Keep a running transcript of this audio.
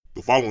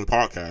The following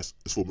podcast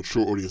is for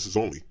mature audiences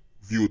only.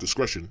 Viewer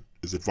discretion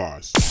is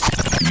advised.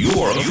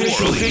 You're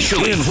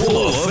officially in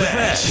full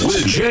effect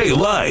with Jay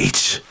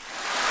Light.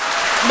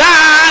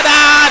 Nah,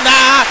 nah,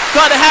 nah,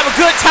 gonna have a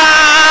good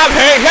time.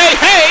 Hey, hey,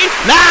 hey.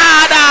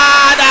 Nah,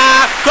 nah,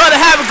 nah,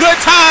 gonna have a good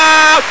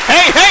time.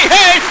 Hey, hey,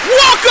 hey.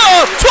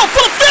 Welcome to a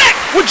full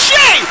effect with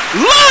Jay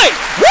Light.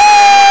 Woo!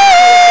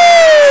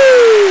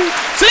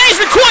 Today's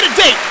recorded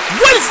date,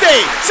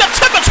 Wednesday,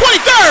 September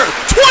 23rd,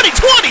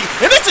 2020,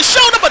 and this is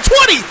show number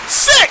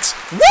 26.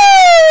 Woo!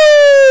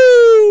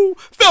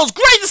 Feels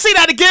great to see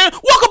that again.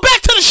 Welcome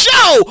back to the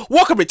show.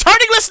 Welcome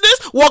returning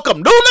listeners.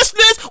 Welcome new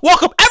listeners.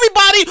 Welcome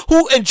everybody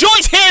who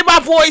enjoys hearing my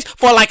voice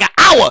for like an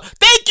hour.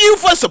 Thank you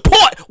for the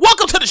support.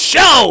 Welcome to the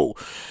show.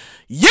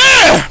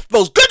 Yeah,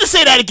 feels good to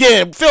say that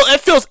again. It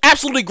feels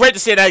absolutely great to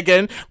say that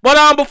again.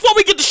 But before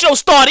we get the show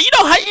started, you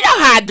know how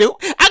I do.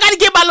 I gotta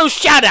give my little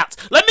shout outs.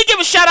 Let me give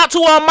a shout out to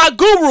my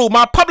guru,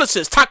 my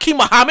publicist, Taki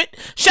Muhammad.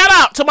 Shout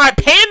out to my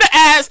pain in the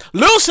ass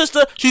little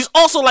sister. She's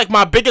also like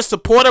my biggest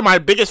supporter, my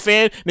biggest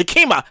fan,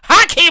 Nikema.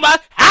 Hi, Kema.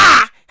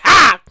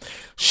 Ha.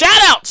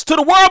 Shout outs to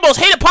the world most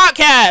hated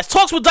podcast,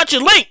 Talks with Dutch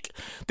and Link.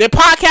 Their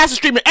podcast is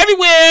streaming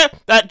everywhere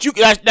that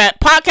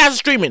podcast is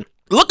streaming.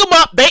 Look them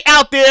up. They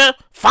out there.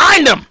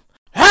 Find them.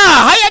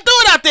 How y'all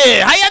doing out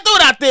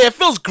there? It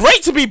feels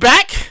great to be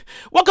back.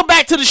 Welcome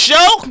back to the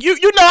show. You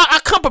know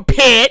I come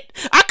prepared.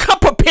 I come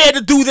prepared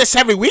to do this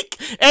every week,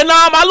 and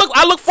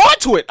I look forward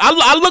to it.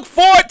 I look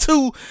forward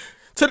to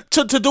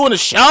doing the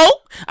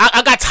show.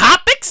 I got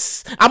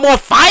topics. I'm on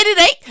fire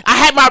today. I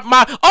had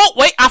my oh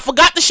wait, I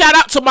forgot to shout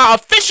out to my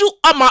official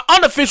my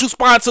unofficial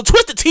sponsor,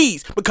 Twisted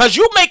Teas, because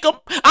you make them,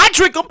 I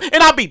drink them,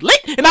 and I'll be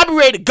lit and I'll be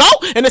ready to go.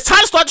 And it's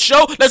time to start the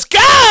show. Let's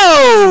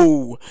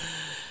go.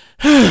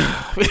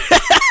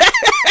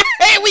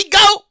 Here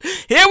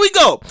we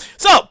go.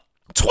 So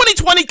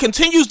 2020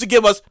 continues to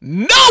give us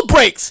no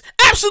breaks.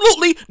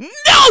 Absolutely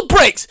no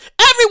breaks.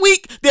 Every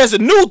week there's a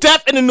new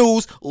death in the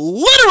news.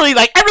 Literally,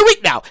 like every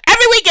week now.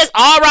 Every week is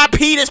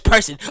R.I.P. this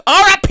person,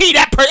 R.I.P.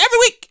 that person. Every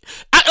week.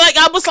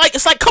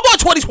 It's like, come on,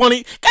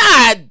 2020.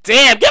 God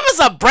damn, give us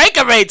a break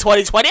already,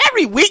 2020.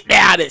 Every week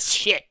now, this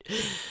shit.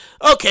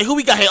 Okay, who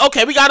we got here?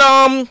 Okay, we got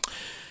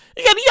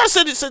you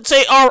gotta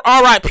say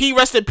R.I.P.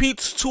 Rest in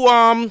peace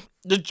to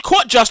the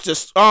court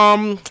justice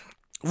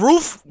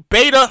Ruth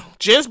Bader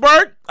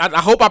Ginsburg.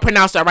 I hope I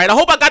pronounced that right. I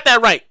hope I got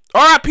that right.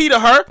 R.I.P. to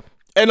her.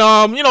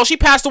 And she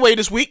passed away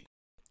this week.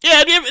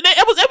 Yeah,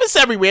 it was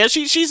everywhere.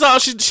 She's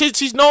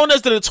known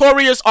as the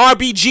notorious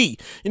RBG.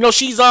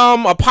 She's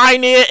a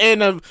pioneer in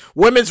the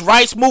women's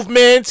rights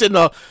movements and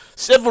the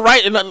civil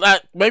rights and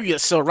maybe a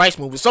civil rights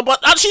movement. So, but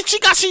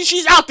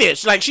she's out there.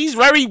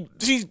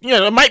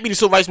 It might be the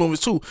civil rights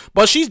movements too,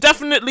 but she's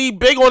definitely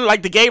big on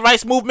like the gay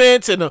rights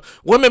movements and the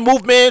women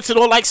movements and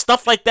all like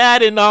stuff like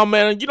that. And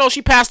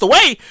she passed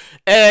away,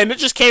 and it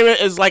just came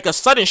as like a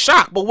sudden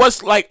shock. But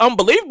what's like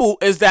unbelievable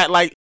is that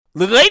like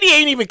the lady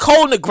ain't even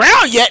cold in the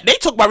ground yet. They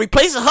talk about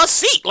replacing her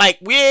seat. Like,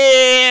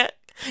 yeah,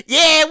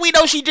 we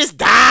know she just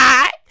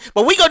died,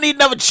 but we gonna need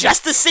another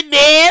justice in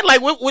there.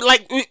 Like,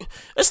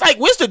 it's like,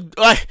 where's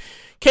the?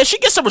 Can she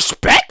get some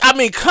respect? I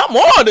mean, come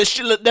on,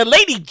 the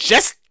lady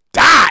just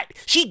died.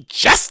 She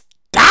just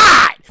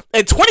died,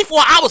 and 24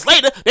 hours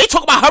later, they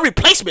talk about her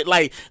replacement.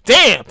 Like,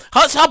 damn,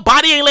 her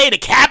body ain't laid in the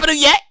Capitol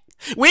yet.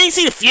 We ain't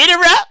see the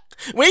funeral.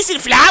 We ain't see the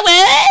flowers.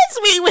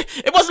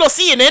 It wasn't no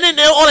CNN and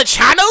all the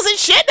channels and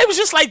shit. It was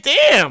just like,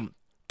 damn,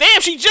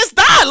 she just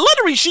died.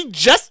 Literally, she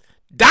just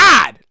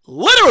died.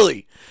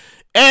 Literally.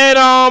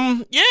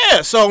 And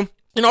yeah. So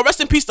rest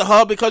in peace to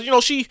her, because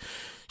she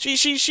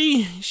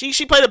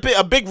played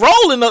a big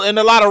role in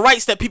a lot of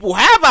rights that people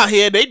have out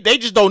here. They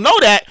just don't know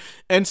that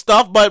and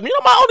stuff. But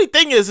my only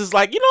thing is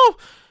like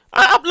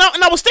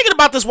I was thinking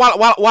about this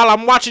while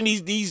I'm watching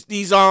these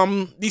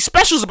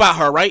specials about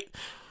her, right?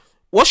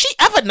 Was she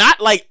ever not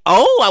like,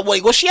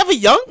 was she ever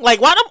young? Like,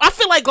 why do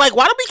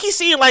we keep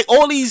seeing like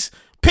all these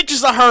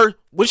pictures of her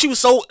when she was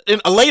so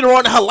later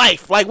on in her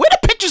life? Like, where the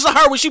pictures of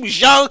her when she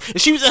was young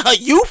and she was in her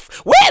youth?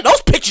 Where are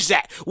those pictures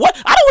at?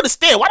 What? I don't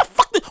understand. Why the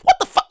fuck? What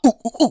the fuck? I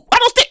don't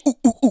understand.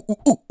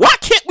 Why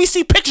can't we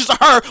see pictures of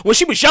her when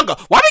she was younger?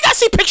 Why we gotta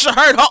see pictures of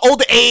her in her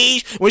older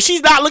age when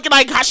she's not looking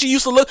like how she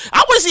used to look? I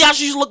want to see how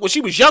she used to look when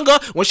she was younger,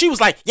 when she was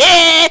like,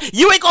 yeah,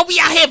 you ain't gonna be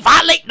out here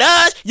violating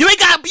us. You ain't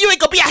gonna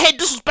be out here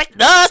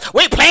disrespecting us.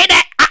 We ain't playing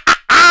that.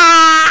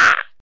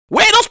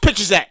 Where are those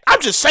pictures at?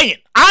 I'm just saying.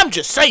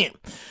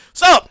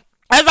 So,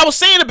 as I was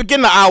saying at the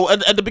beginning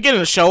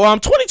of the show,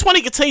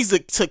 2020 continues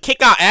to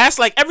kick our ass.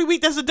 Like, every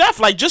week there's a death.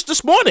 Like, just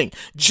this morning,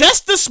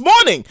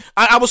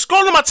 I was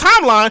scrolling my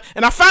timeline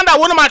and I found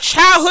out one of my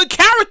childhood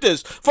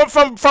characters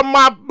from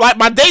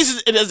my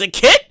days as a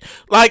kid.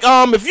 Like,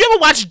 if you ever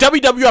watch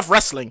WWF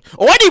wrestling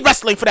or any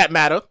wrestling for that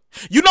matter,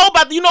 you know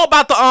about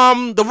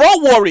the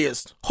Road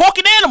Warriors, Hawk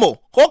and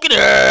Animal, what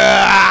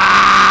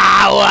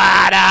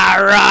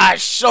a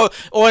rush. So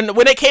when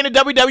they came to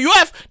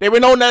WWF, they were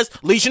known as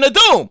Legion of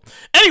Doom.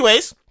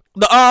 Anyways,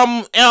 the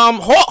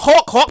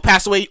Hawk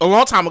passed away a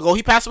long time ago.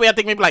 He passed away, I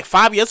think maybe like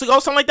 5 years ago,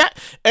 something like that.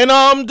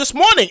 And this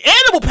morning,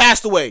 Animal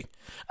passed away.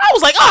 I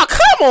was like, oh,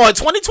 come on,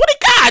 2020.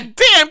 God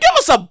damn, give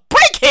us a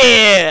break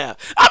here.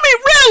 I mean,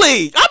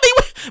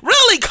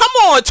 really, come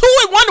on. 2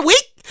 in 1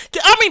 week?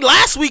 I mean,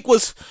 last week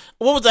was,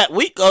 what was that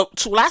week?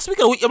 Last week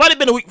or week? It might have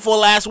been a week before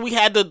last. We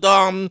had the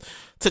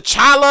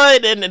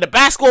T'Challa and the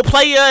basketball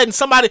player and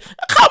somebody.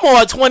 Come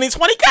on,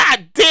 2020.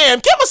 God damn,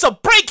 give us a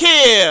break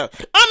here.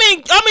 I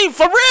mean,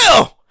 for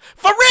real.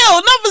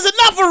 Enough is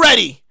enough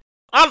already.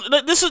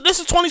 This is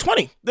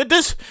 2020. If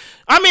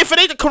it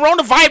ain't the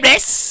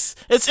coronavirus,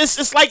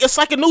 it's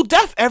like a new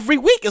death every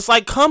week. It's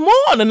like, come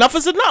on, enough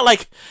is enough.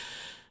 Like,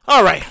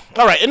 all right,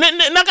 and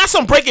then I got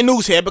some breaking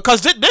news here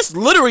because this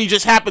literally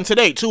just happened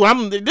today too.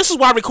 This is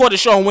why I record the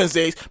show on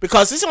Wednesdays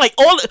because it's like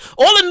all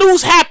the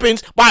news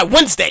happens by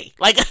Wednesday.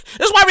 Like, this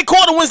is why I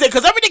record on Wednesday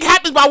because everything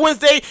happens by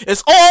Wednesday.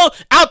 It's all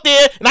out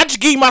there, and I just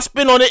give you my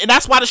spin on it, and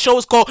that's why the show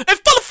is called "In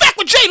Full Effect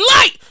with Jay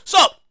Light." So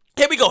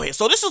here we go.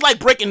 So this is like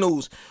breaking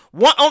news.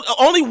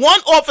 Only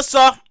one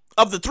officer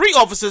of the 3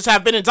 officers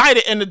have been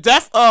indicted in the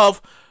death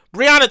of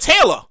Breonna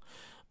Taylor.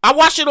 I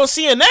watched it on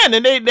CNN,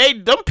 and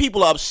them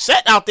people are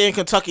upset out there in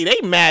Kentucky. They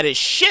mad as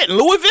shit. In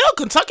Louisville,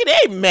 Kentucky,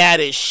 they mad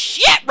as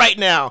shit right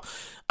now.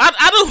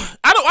 I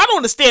don't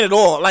understand it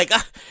all. Like,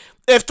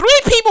 if 3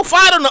 people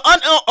fired on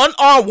an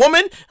unarmed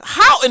woman,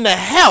 how in the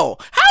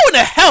hell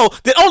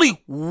did only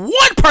 1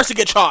 person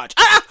get charged?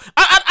 I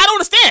don't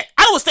understand.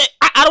 I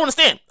don't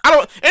understand.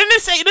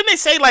 And then they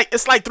say like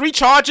it's like 3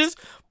 charges,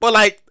 but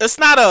like it's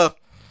not a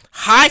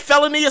high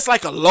felony. It's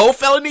like a low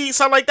felony,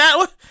 something like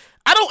that.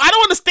 I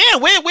don't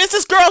understand. Where's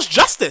this girl's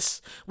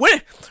justice? Where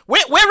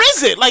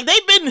is it? Like,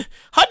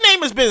 her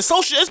name has been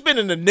social. It's been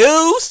in the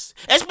news.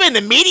 It's been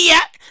in the media.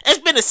 It's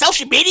been in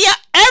social media.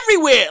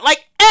 Everywhere.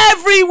 Like,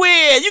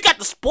 everywhere. You got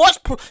the sports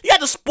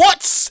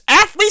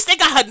athletes. They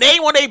got her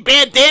name on their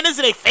bandanas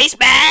and their face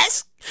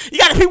masks. You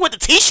got the people with the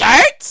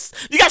t-shirts.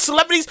 You got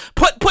celebrities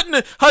posting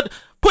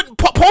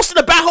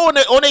about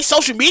her on their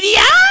social media.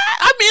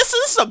 I mean, this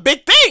is a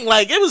big thing.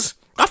 Like,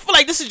 I feel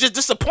like this is just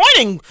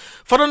disappointing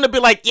for them to be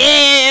like,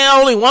 yeah,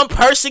 only 1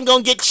 person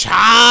gonna get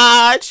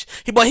charged,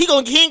 but he ain't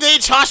gonna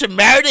get charged with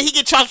murder. He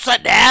get charged with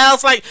something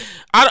else. Like,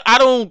 I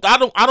don't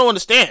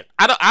understand.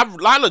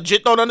 I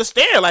legit don't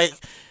understand. Like,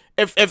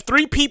 if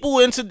 3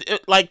 people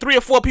like 3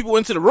 or 4 people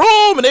into the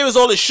room and they was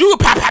all the shooting,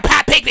 pop, pop,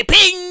 pop, ping, ping,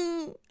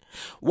 ping.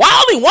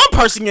 Why only 1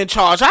 person in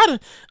charge? I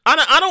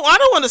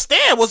don't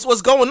understand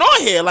what's going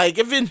on here. Like,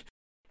 if it,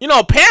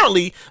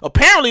 apparently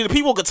the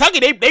people of Kentucky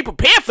they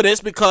prepared for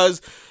this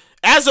because,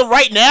 as of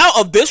right now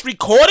of this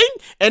recording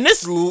and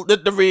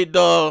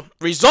the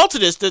result of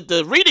this,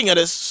 the reading of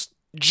this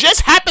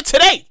just happened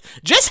today.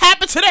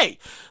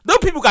 Those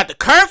people got the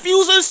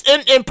curfews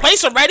in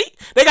place already.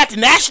 They got the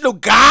National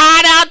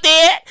Guard out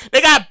there.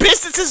 They got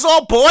businesses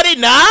all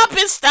boarded up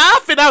and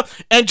stuff.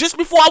 And just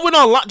before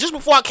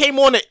I came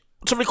on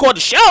to record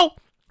the show,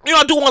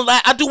 I do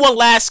one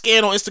last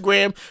scan on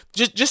Instagram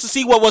just to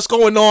see what's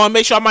going on.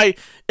 Make sure I might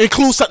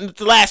include something at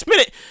the last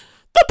minute.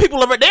 The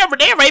people over there,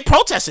 they're already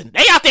protesting.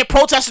 They out there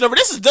protesting over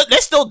this. They're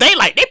still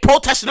daylight. They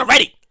protesting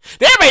already.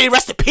 They're ready to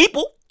arrest the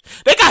people.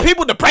 They got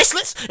people in the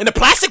bracelets, in the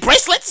plastic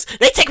bracelets.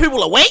 They take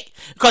people away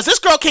because this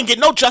girl can't get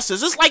no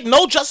justice. It's like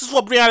no justice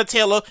for Breonna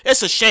Taylor.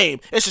 It's a shame.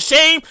 It's a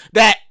shame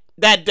that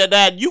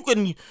you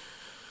can.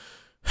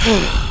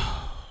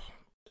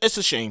 It's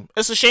a shame.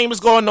 It's a shame what's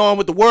going on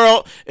with the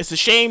world. It's a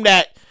shame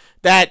that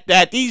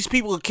these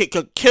people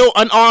could kill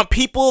unarmed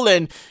people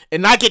and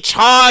not get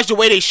charged the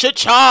way they should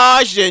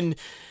charge and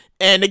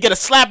they get a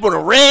slap on the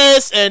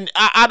wrist, and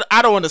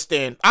I don't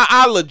understand.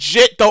 I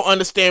legit don't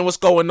understand what's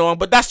going on,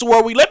 but that's the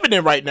world we living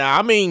in right now.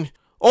 I mean,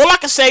 all I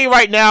can say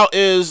right now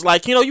is,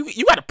 like,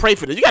 you got to pray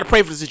for this. You got to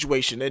pray for the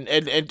situation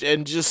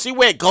and just see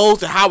where it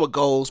goes and how it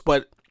goes.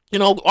 But,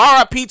 RIP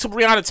to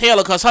Breonna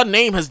Taylor, because her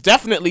name has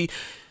definitely,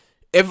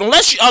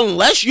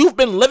 unless you've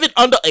been living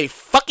under a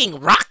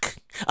fucking rock,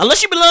 for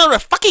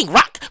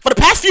the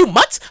past few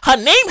months, her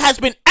name has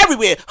been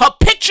everywhere. Her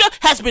picture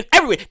has been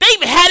everywhere. They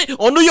even had it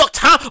on the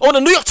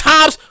New York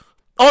Times.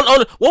 On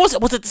what was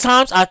it? Was it the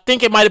Times? I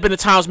think it might have been the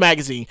Times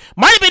Magazine.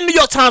 Might have been New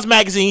York Times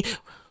Magazine.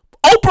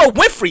 Oprah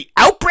Winfrey.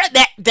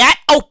 That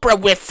Oprah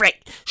Winfrey.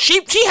 She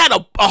had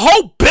a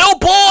whole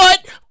billboard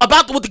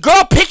with the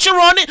girl picture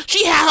on it.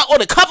 She had her on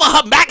the cover of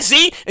her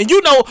magazine. And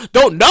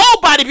don't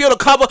nobody be on the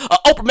cover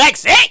of Oprah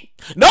Magazine.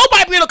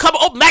 Nobody be on the cover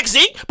of Oprah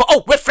Magazine but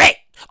Oprah Winfrey.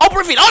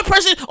 Oprah Winfrey, the only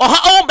person on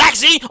her own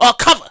magazine or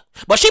cover.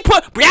 But she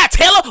put Breonna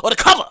Taylor on the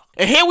cover.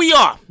 And here we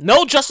are.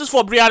 No justice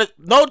for Breonna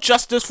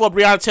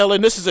Taylor,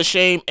 and this is a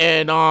shame.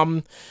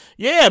 And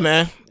yeah,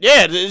 man.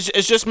 Yeah,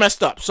 it's just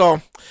messed up.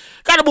 So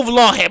gotta move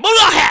along here. But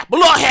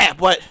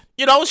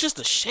it's just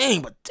a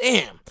shame, but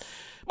damn.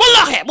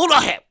 Move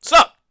along here. So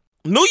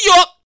New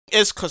York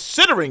is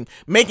considering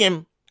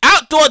making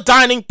outdoor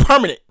dining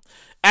permanent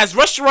as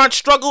restaurants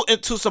struggle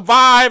to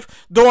survive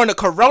during the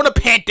corona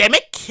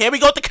pandemic. Here we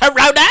go with the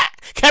corona.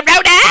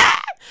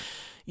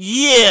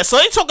 Yeah, so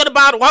they're talking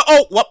about,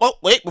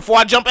 wait, before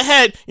I jump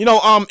ahead,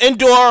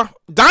 indoor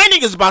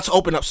dining is about to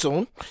open up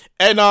soon.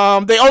 And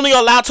they only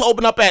allowed to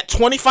open up at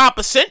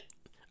 25%.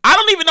 I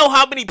don't even know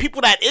how many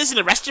people that is in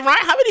a restaurant.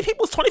 How many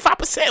people is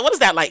 25%? What is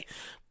that like?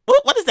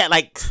 what is that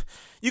like?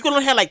 You can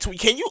only have like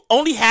can you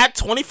only have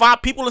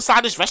 25 people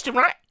inside this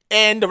restaurant,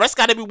 and the rest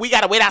we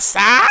gotta wait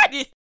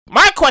outside?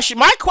 My question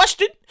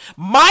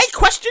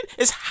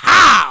is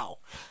how?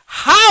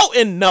 How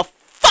in the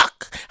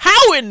fuck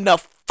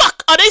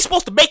are they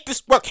supposed to make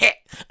this work here?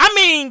 I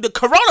mean, the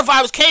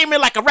coronavirus came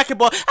in like a wrecking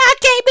ball. I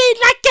came in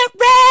like a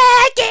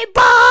wrecking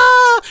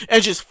ball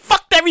and just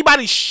fucked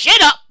everybody's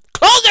shit up,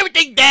 closed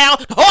everything down.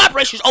 The whole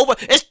operation's over.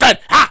 It's done.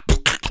 I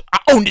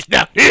own this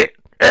now.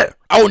 I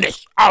own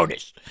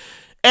this.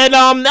 And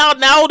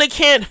now they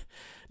can't.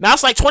 Now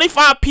it's like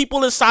 25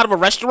 people inside of a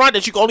restaurant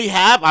that you can only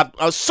have. I'm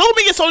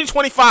assuming it's only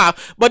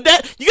 25, but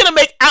that you're gonna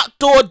make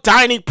outdoor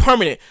dining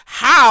permanent.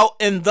 How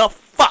in the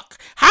fuck?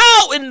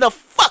 How in the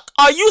fuck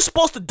are you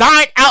supposed to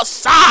dine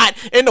outside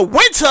in the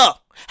winter?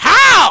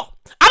 How?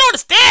 I don't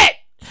understand.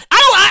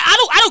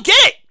 I don't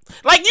get it.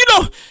 Like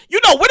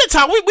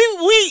wintertime.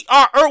 We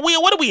are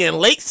what are we in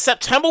late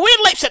September? We're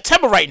in late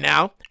September right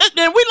now, and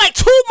we're like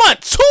 2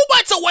 months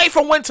away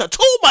from winter.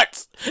 2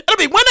 months. It'll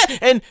be winter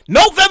in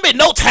November,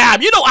 no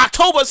time.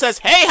 October says,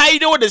 "Hey, how you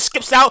doing?" It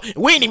skips out.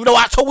 We didn't even know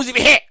October's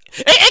even here.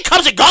 It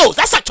comes and goes.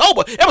 That's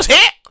October. It was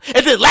here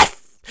and then left.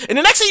 And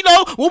the next thing you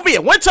know, we'll be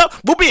in winter.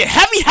 We'll be in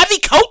heavy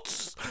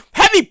coats,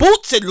 heavy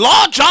boots, and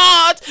long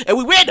johns, and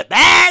we wear the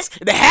mask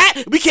and the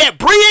hat. We can't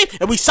breathe,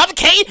 and we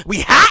suffocate.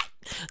 We hot.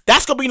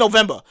 That's gonna be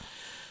November.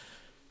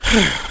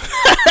 True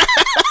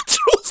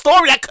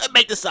story. I couldn't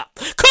make this up.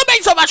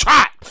 I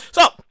tried.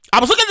 So I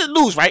was looking at the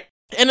news, right?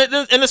 And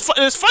it's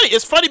funny.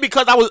 It's funny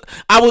because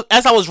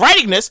as I was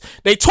writing this,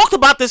 they talked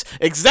about this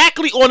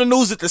exactly on the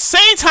news at the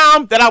same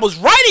time that I was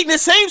writing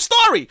this same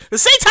story. The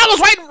same time I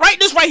was writing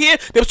this right here,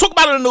 they was talking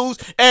about it on the news,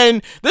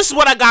 and this is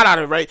what I got out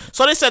of it, right?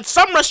 So they said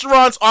some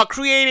restaurants are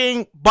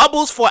creating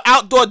bubbles for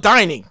outdoor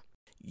dining.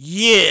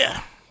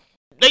 Yeah.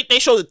 They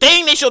showed the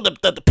thing, they showed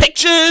the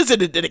pictures,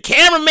 and the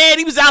cameraman,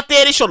 he was out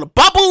there, they showed the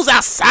bubbles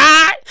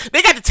outside,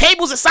 they got the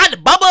tables inside the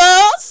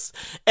bubbles,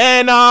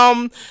 and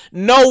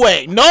no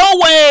way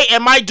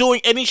am I doing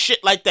any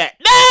shit like that.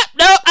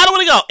 No, I don't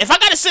want to go. If I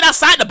gotta sit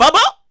outside the bubble,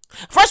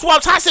 first of all,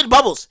 I'm tired of sitting in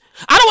bubbles.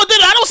 I don't want to do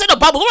that. I don't sit in the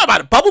bubble. What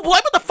about a bubble boy?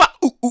 What the fuck?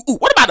 Ooh.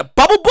 What about a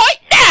bubble boy?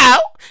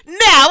 No,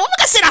 I'm not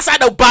gonna sit outside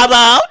no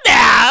bubble,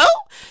 no.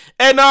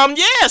 And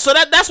yeah, so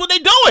that's what they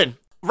doing.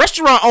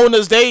 Restaurant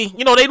owners, they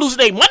losing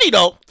their money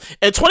though,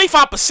 and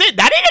 25%.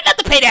 That ain't enough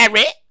to pay that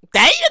rent.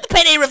 That ain't enough to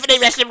pay their rent for their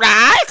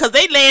restaurant, cause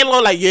they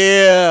landlord like,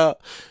 yeah.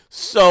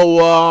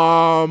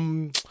 So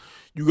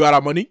you got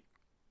our money?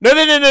 No.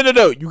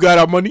 You got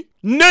our money?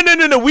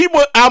 No. We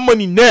want our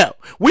money now.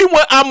 We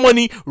want our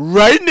money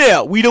right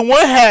now. We don't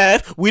want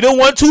half. We don't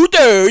want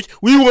 2/3.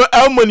 We want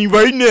our money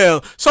right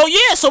now. So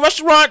yeah, so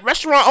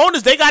restaurant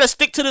owners, they gotta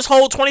stick to this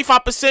whole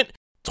 25%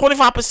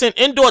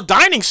 indoor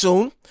dining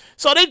soon.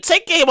 So they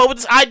came up with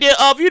this idea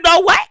of, you know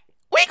what?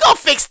 We gonna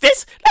fix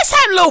this. Let's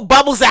have little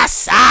bubbles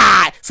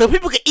outside so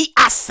people can eat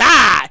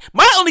outside.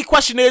 My only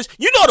question is,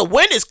 the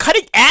wind is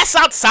cutting ass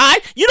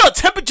outside.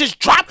 Temperatures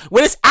drop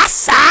when it's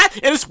outside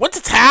and it's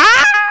winter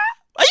time.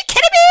 Are you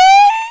kidding me?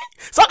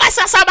 So I got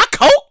outside my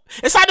coat,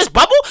 inside this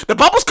bubble. The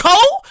bubble's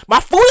cold.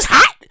 My food is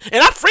hot,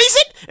 and I'm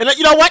freezing. And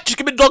you know what? Just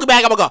give me the doggy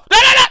bag. I'm gonna go. No.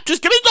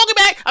 Just give me the doggy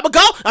bag. I'm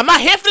gonna go. I'm not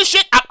here for this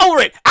shit. I'm over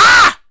it.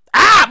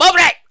 I'm over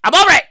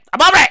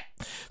it.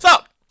 So,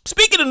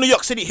 speaking of New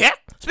York City here,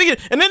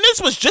 and then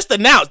this was just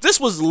announced. This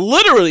was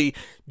literally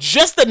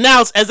just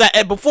announced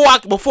before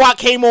I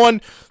came on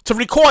to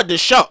record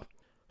this show.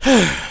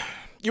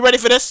 You ready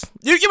for this?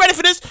 You ready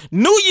for this?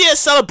 New Year's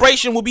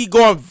celebration will be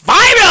going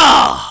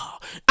viral.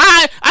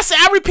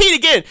 I repeat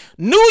again.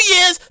 New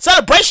Year's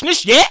celebration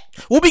this year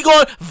will be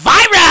going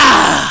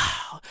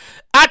viral.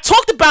 I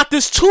talked about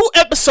this 2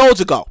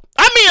 episodes ago.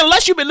 I mean,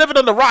 unless you've been living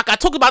on the rock, I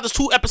talked about this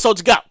 2 episodes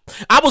ago.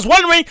 I was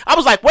wondering, I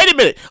was like, wait a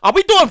minute, are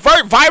we doing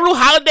viral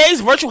holidays,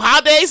 virtual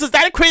holidays? Does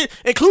that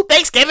include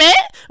Thanksgiving?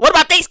 What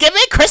about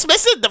Thanksgiving?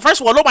 Christmas? The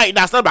first one, nobody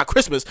knows nothing about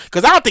Christmas,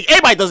 because I don't think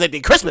anybody does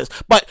anything Christmas.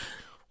 But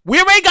we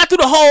already got through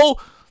the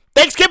whole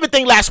Thanksgiving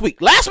thing last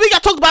week. Last week I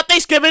talked about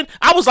Thanksgiving.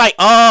 I was like,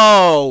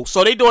 oh,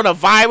 so they doing a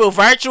viral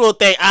virtual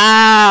thing.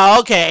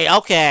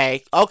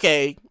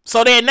 Okay.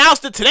 So they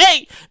announced it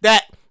today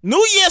that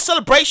New Year's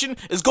celebration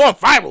is going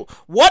viral.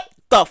 What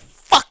the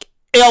fuck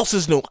else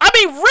is new? I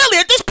mean, really,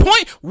 at this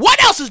point, what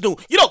else is new?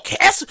 You don't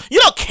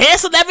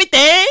cancel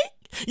everything?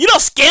 You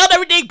don't scale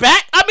everything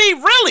back? I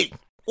mean, really?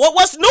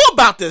 What's new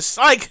about this?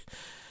 Like,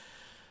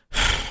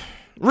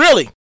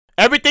 really?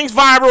 Everything's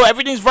viral,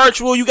 everything's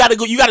virtual. You gotta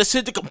sit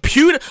at the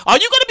computer. Are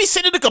you gonna be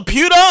sitting at the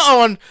computer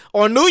on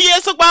New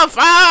Year's? Talk about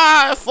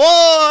 5,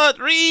 4,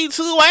 3,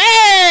 2,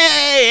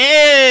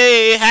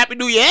 hey, Happy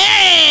New Year,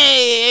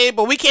 hey,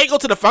 but we can't go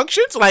to the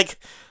functions? Like,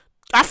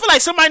 I feel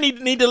like somebody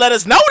need to let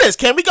us know this.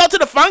 Can we go to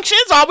the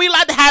functions? Are we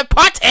allowed to have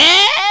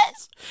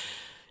parties?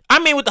 I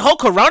mean, with the whole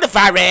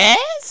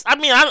coronavirus, I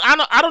mean,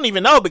 I don't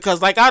even know,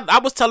 because like I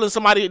was telling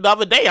somebody the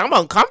other day, I'm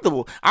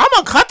uncomfortable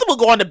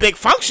going to big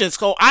functions.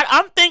 So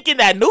I'm thinking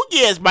that New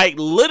Year's might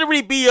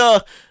literally be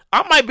I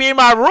might be in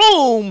my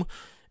room,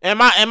 in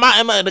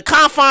the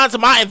confines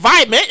of my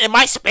environment, in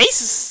my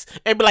spaces,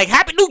 and be like,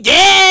 Happy New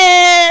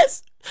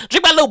Year's.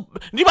 drink my little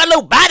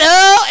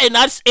bottle, and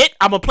that's it.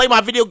 I'm gonna play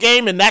my video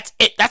game, and that's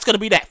it. That's gonna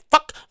be that.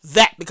 Fuck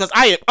that, because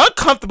I am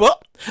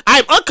uncomfortable.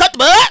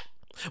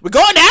 We're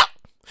going out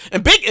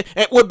and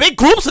with big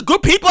groups of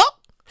good people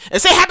and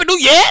say Happy New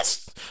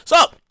Year's. So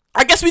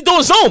I guess we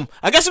doing Zoom.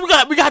 I guess we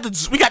got to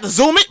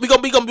Zoom it. We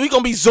gonna be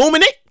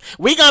zooming it.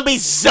 We gonna be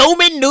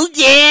zooming New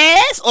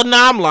Year's. Or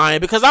nah, I'm lying,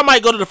 because I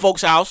might go to the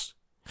folks' house.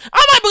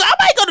 I might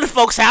go to the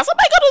folks' house. I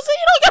might go to,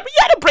 you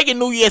gotta bring in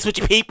New Year's with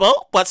your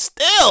people, but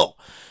still.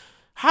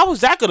 How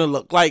is that gonna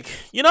look? Like,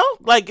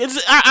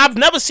 I've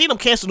never seen them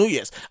cancel New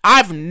Year's.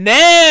 I've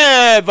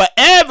never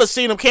ever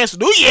seen them cancel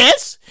New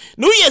Year's.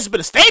 New Year's has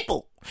been a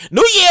staple.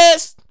 New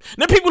Year's,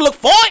 then people look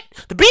forward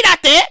to being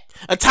out there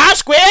in Times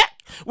Square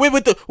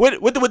with the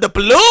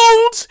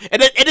balloons,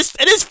 and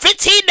it's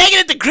 15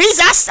 negative degrees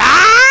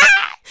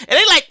outside, and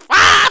they like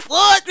 5,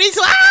 4, 3,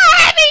 2,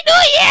 Happy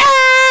New Year,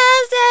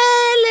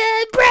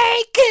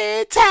 celebrate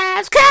good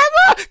times, come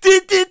on,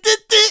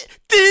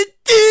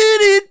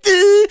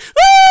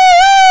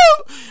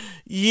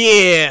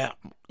 yeah,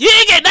 you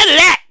ain't get none of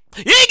that.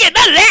 You ain't get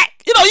none of that.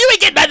 You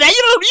ain't get none of that.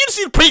 You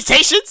see the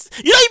presentations.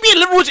 You be in the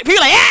living room with people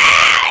like,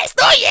 it's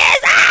New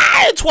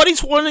Year's,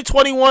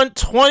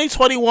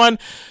 2021.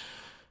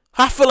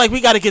 I feel like we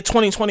got to get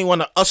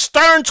 2021 a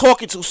stern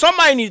talking to.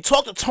 Somebody need to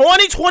talk to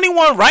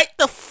 2021 right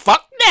the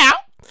fuck now.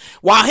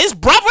 While his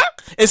brother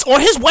is on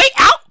his way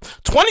out,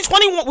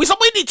 2021,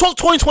 somebody need to talk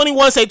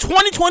 2021, say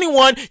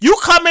 2021, you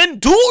come in,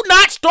 do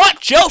not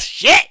start your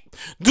shit.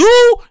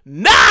 Do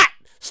not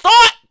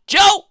start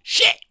your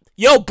shit.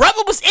 Yo,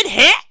 brother was in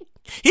here.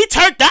 He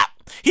turned up.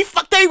 He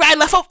fucked everybody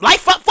life up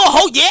for a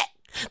whole year.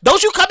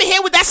 Don't you come in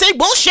here with that same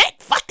bullshit?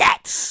 Fuck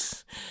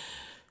that.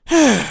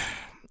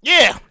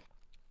 Yeah.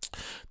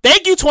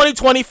 Thank you,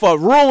 2020, for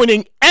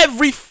ruining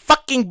every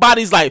fucking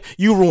body's life.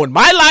 You ruined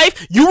my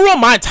life. You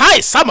ruined my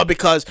entire summer,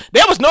 because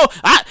there was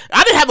I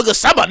didn't have a good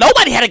summer.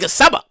 Nobody had a good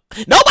summer. I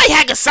was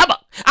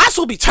supposed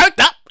to be turned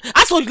up.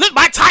 I was supposed to live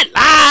my entire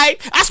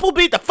life. I was supposed to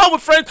be at the Fun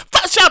with Friends.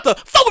 Shout out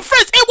to Fun with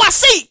Friends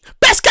NYC.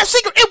 Best kept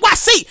secret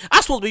NYC. I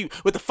was supposed to be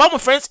with the Fun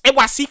with Friends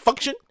NYC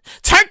function.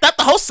 Turned up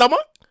the whole summer.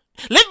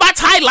 Lived my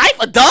entire life.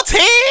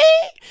 Adulting.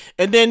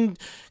 And then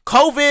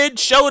COVID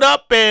showed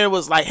up and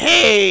was like,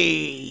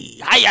 hey.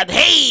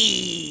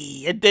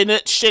 And then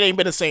that shit ain't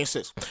been the same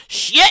since.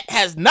 Shit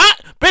has not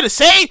been the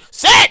same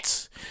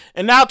since.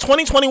 And now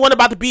 2021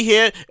 about to be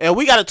here, and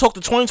we got to talk to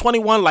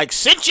 2021 like,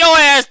 sit your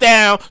ass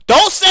down.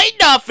 Don't say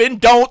nothing.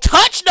 Don't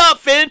touch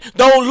nothing.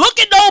 Don't look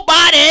at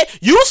nobody.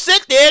 You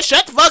sit there,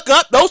 shut the fuck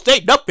up. Don't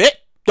say nothing.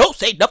 Don't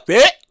say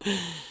nothing.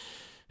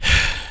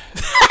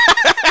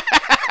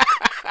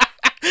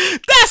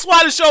 That's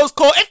why the show is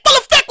called In Full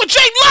Effect with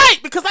Jay Light,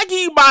 because I give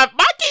you my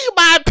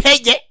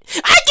opinion.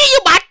 I give you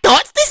my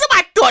thoughts. These are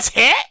my thoughts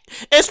here.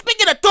 And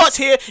speaking of thoughts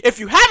here, if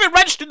you haven't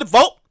registered to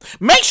vote,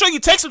 make sure you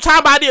take some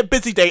time out of your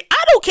busy day.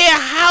 I don't care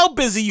how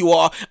busy you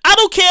are. I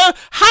don't care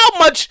how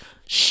much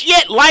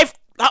shit life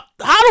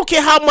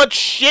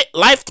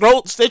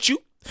throws at you.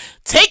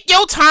 Take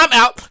your time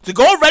out to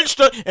go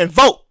register and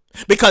vote,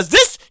 because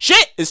this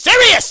shit is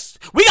serious.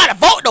 We gotta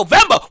vote in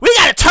November. We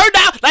gotta turn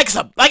out like it's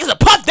a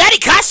Puff Daddy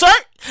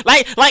concert.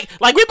 Like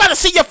we about to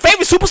see your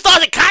favorite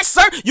superstars in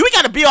concert. You ain't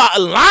gotta be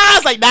on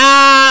lines like,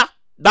 nah,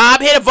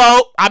 I'm here to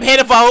vote. I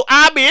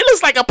mean, it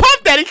looks like a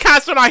Puff Daddy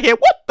concert out here.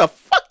 What the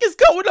fuck is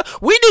going on?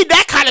 We need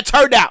that kind of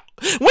turnout.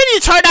 We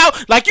need to turn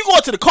out like you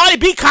going to the Cardi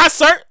B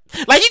concert.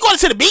 Like you going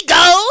to the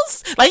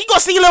Migos. Like you going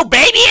to see Lil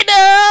Baby and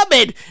them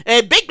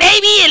and Big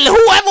Baby and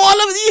whoever, all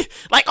of you,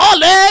 like all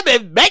them,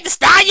 and Meg Thee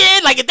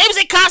Stallion. Like if they was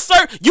in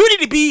concert, you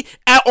need to be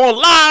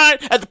online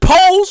at the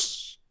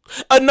polls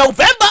in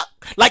November.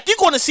 Like you're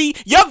going to see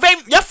your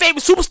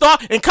favorite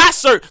superstar in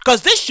concert,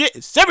 because this shit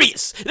is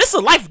serious. This is a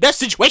life or death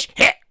situation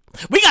here.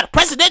 We got a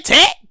president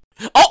here.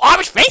 All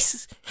orange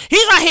faces.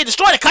 He's out here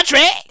destroying the country.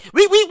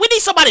 We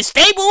need somebody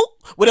stable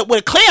with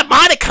a clear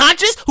mind and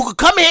conscience who can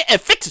come in and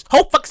fix this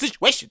whole fucking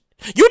situation.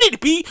 You need to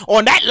be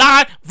on that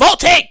line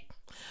voting.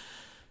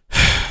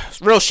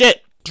 It's real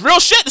shit. It's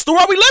real shit. It's the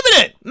world we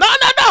living in. No.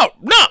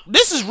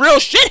 This is real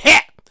shit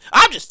here.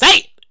 I'm just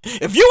saying.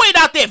 If you ain't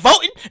out there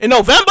voting in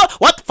November,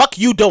 what the fuck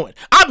are you doing?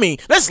 I mean,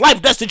 this is life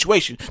or death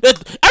situation.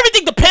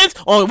 Everything depends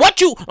on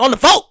the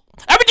vote.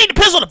 Everything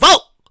depends on the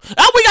vote.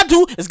 All we gotta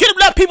do is get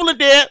enough people in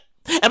there,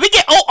 and we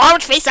get old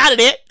orange face out of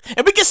there,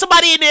 and we get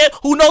somebody in there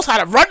who knows how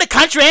to run the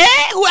country,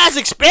 who has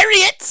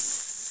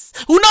experience,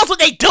 who knows what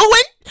they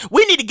doing.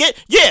 We need to get,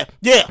 yeah.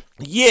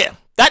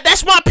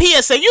 That's my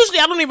PSA. Usually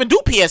I don't even do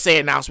PSA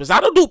announcements. I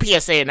don't do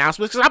PSA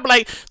announcements because I'm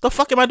like, the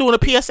fuck am I doing a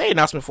PSA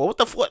announcement for? What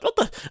the?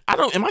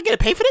 Am I getting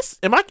paid for this?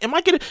 Am I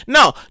getting?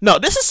 No.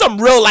 This is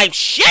some real life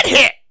shit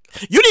here.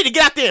 You need to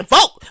get out there and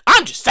vote.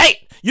 I'm just saying.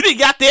 You need to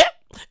get out there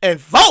and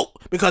vote,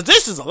 because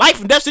this is a life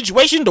and death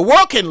situation. The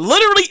world can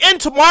literally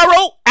end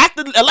tomorrow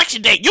after the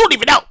election day. You don't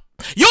even know.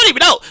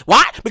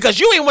 Why? Because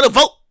you ain't want to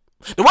vote.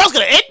 The world's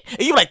gonna end,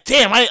 and you're like,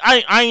 damn,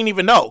 I ain't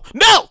even know.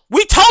 No,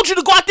 we told you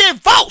to go out there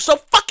and vote, so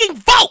fucking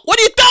vote. What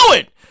are you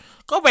doing?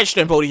 Go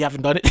register and vote if you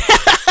haven't done it.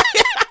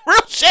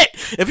 Real shit.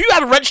 If you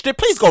haven't registered,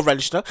 please go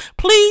register.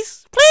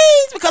 Please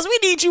Please, because we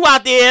need you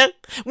out there.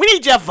 We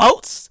need your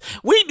votes.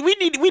 We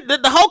need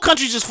the whole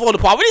country's just falling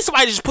apart. We need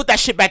somebody to just put that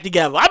shit back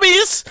together. I mean,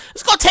 it's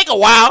gonna take a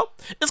while.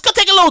 It's gonna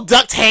take a little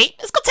duct tape.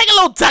 It's gonna take a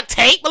little duct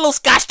tape, a little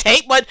scotch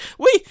tape, but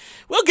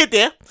we'll get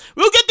there.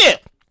 We'll get there.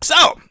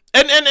 So,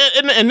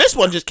 and this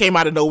one just came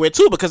out of nowhere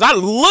too, because I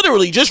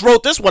literally just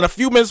wrote this one a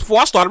few minutes before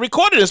I started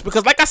recording this,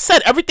 because like I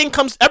said, everything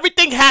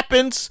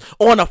happens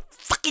on a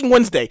fucking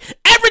Wednesday.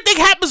 Everything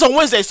happens on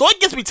Wednesday, so it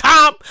gives me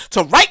time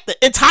to write the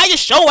entire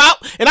show out,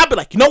 and I'll be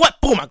like, you know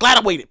what? Boom, I'm glad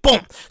I waited.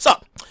 Boom. So,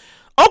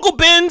 Uncle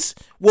Ben's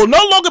will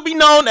no longer be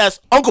known as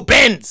Uncle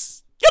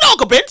Ben's. You know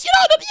Uncle Ben's. You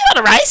know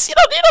the rice. You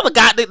know the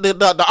guy,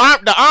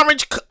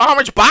 the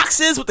orange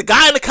boxes with the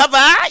guy in the cover.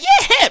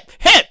 Yeah,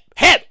 hip.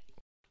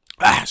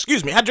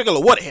 Excuse me, I drink a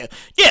little water here.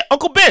 Yeah,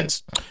 Uncle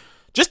Ben's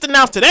just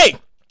announced today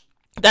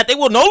that they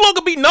will no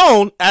longer be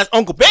known as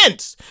Uncle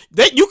Ben's.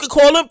 You can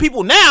call them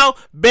people now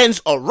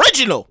Ben's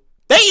Original.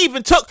 They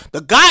even took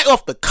the guy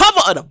off the cover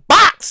of the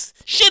box.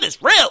 Shit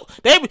is real.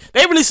 They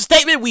released a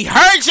statement. We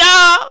heard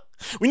y'all.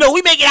 We know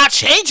we making our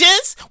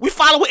changes. We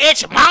following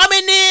Aunt your mom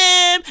and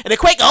them and the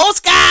Quaker Old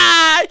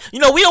Sky. You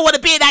know, we don't want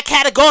to be in that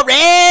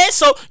category.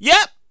 So,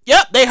 yep,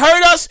 they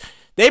heard us.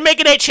 They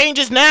making their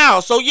changes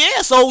now. So,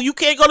 yeah, so you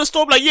can't go to the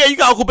store like, yeah, you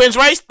got Uncle Ben's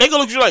rice. They gonna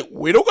look at you like,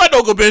 we don't got no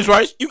Uncle Ben's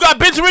rice. You got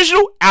Ben's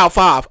Original? Al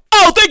 5.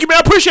 Oh, thank you, man. I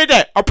appreciate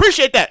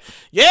that.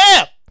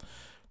 Yeah,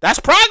 that's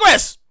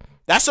progress.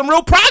 That's some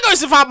real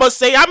progress, if I must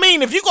say. I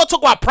mean, if you gonna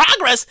talk about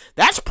progress,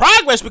 that's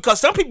progress, because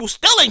some people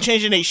still ain't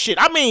changing their shit.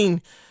 I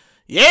mean,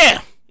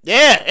 yeah,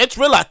 it's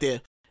real out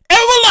there. And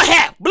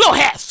little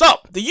hat. So,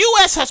 the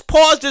U.S. has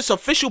paused its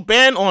official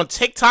ban on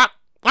TikTok.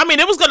 I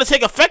mean, it was going to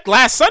take effect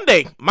last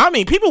Sunday. I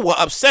mean, people were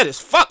upset as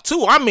fuck,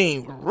 too. I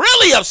mean,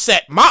 really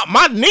upset.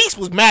 My niece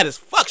was mad as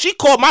fuck. She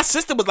called my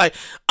sister, was like,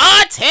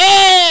 Auntie,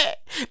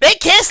 they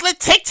canceling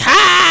TikTok.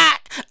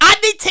 I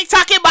need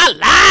TikTok in my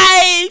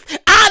life.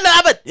 I don't know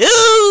what I'm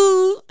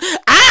do.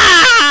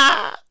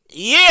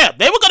 Yeah,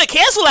 they were going to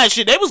cancel that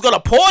shit. They was going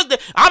to pause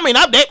it. I mean,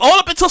 they all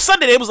up until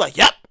Sunday, they was like,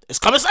 yep, it's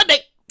coming Sunday.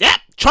 Yep,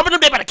 Trump and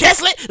them, they better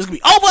cancel it. It's going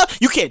to be over.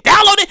 You can't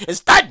download it. It's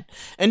done.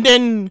 And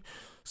then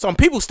some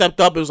people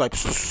stepped up. It was like,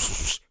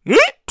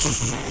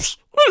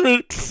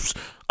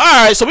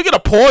 all right, so we're gonna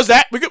pause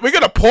that. We're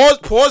gonna pause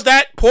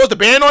the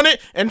ban on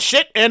it and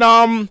shit. And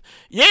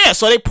yeah,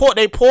 so they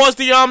paused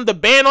the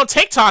ban on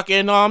TikTok,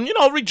 and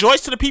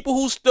rejoice to the people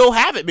who still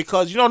have it,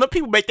 because the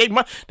people make they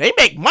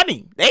make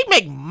money.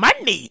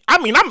 I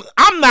mean, I'm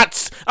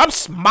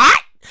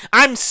smart,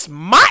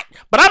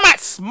 but I'm not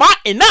smart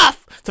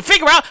enough to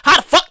figure out how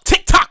the fuck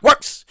TikTok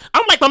works.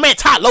 I'm like my man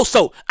Todd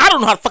Loso. I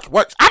don't know how the fuck it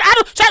works. I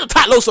don't. Shout out to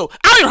Todd Loso.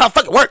 I don't even know how the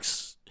fuck it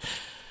works.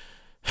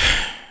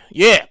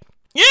 Yeah.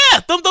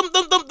 Them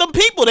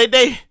people.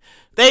 They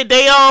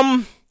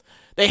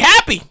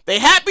happy. They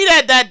happy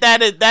that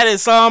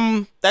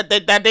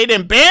they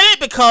didn't ban it,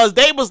 because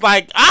they was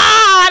like,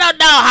 I don't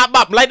know how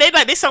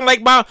they sound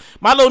like my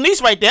little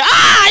niece right there.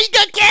 You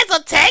gonna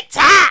cancel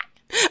TikTok?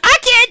 I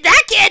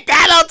can't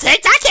download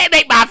TikTok. I can't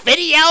make my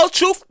videos.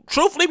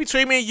 Truthfully,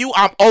 between me and you,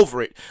 I'm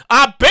over it.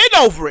 I've been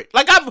over it.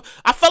 Like I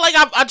feel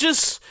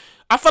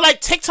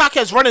like TikTok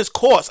has run its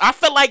course. I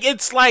feel like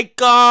it's like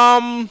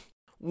one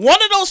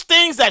of those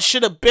things that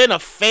should have been a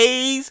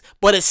phase,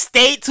 but it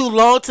stayed too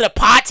long to the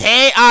party.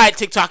 All right,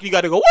 TikTok, you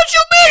gotta go. What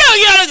you mean?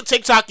 You gotta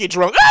TikTok, you're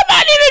drunk. I'm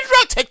not even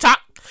drunk.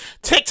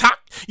 TikTok,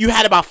 you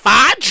had about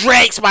 5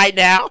 drinks right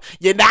now.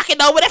 You're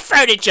knocking over the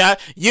furniture.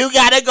 You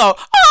gotta go.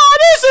 Oh,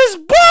 this is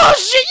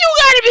bullshit. You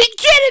gotta be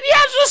kidding me.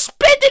 I'm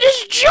suspending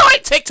this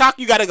joint. TikTok,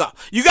 you gotta go.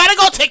 You gotta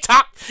go,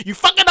 TikTok. You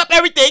fucking up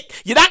everything.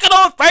 You're knocking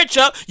over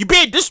furniture. You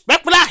being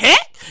disrespectful out here.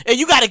 And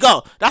you gotta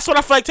go. That's what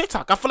I feel like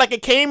TikTok. I feel like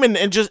it came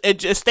and just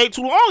stayed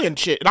too long and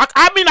shit. And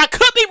I mean, I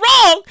could be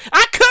wrong.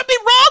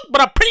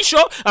 But I'm pretty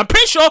sure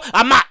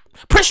I'm not.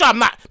 Pretty sure I'm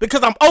not,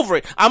 because I'm over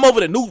it. I'm over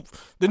the new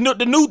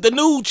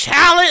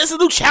challenge. It's a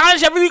new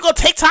challenge every week on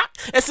TikTok.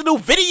 It's a new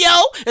video.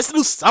 It's a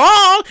new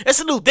song. It's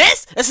a new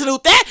this. It's a new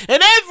that.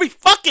 And every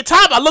fucking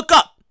time I look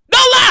up, no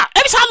lie,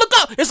 every time I look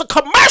up, it's a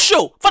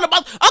commercial for a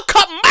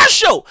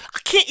commercial. I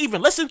can't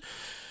even listen.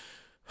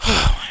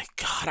 Oh my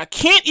God, I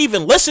can't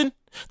even listen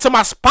to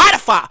my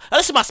Spotify. I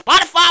listen to my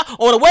Spotify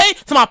on the way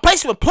to my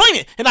place of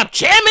employment, and I'm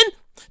jamming.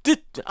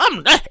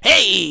 I'm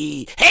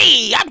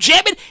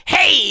jamming,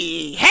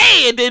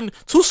 hey, and then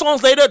 2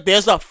 songs later,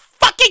 there's a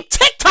fucking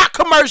TikTok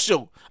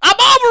commercial. I'm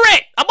over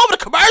it. I'm over the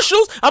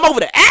commercials. I'm over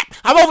the app.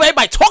 I'm over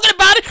everybody talking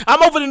about it.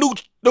 I'm over the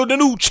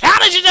new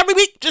challenges every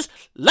week. Just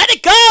let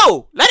it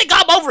go.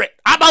 I'm over it.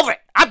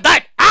 I'm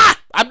done.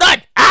 I'm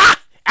done.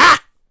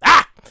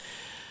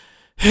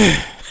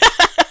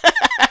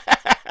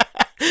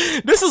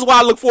 This is why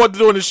I look forward to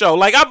doing the show.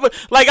 I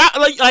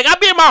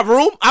be in my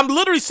room. I'm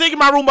literally sitting in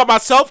my room by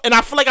myself, and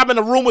I feel like I'm in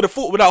a room with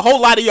a whole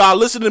lot of y'all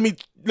listening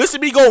to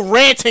me go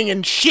ranting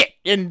and shit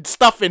and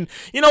stuff. And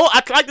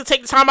I'd like to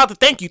take the time out to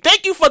thank you.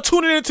 Thank you for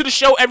tuning into the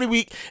show every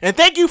week, and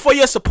thank you for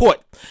your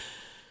support.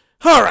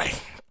 All right.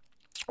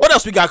 What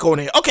else we got going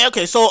here?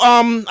 Okay. So,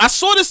 I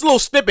saw this little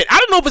snippet. I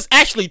don't know if it's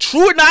actually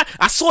true or not.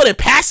 I saw it in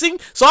passing.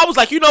 So I was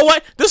like, you know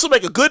what? This will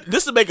make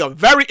a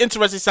very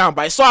interesting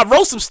soundbite. So I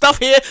wrote some stuff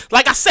here.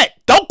 Like I said,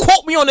 don't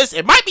quote me on this.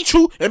 It might be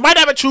true. It might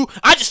not be true.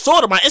 I just saw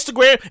it on my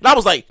Instagram and I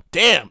was like,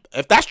 damn,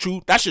 if that's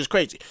true, that shit's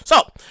crazy.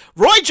 So,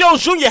 Roy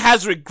Jones Jr.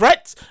 has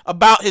regrets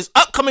about his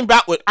upcoming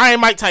bout with Iron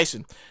Mike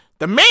Tyson.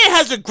 The man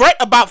has regret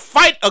about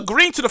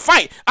agreeing to the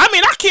fight. I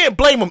mean, I can't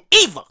blame him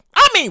either.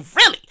 I mean,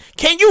 really,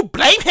 can you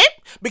blame him?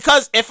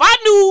 Because if I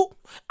knew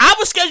I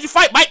was scheduled to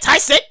fight Mike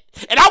Tyson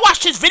and I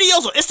watched his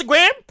videos on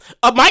Instagram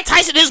of Mike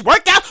Tyson his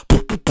workout,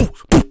 hit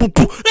me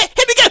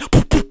again,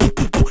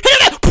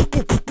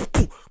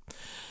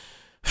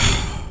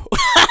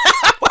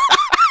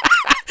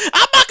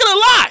 I'm not gonna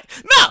lie.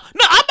 No,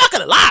 I'm not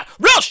gonna lie.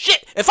 Real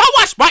shit. If I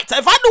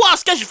knew I was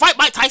scheduled to fight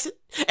Mike Tyson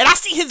and I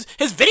see his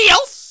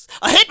videos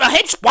of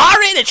him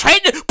sparring and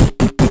training,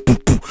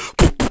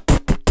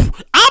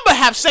 I'm gonna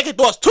have second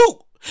thoughts too.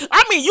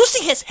 I mean, you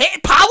see his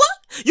head power?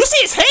 You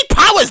see his head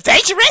power is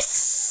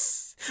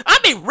dangerous? I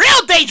mean,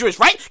 real dangerous,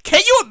 right?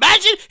 Can you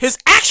imagine his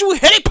actual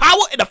hitting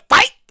power in a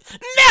fight?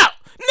 No.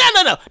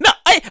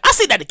 I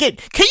say that again.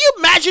 Can you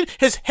imagine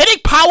his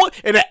hitting power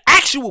in an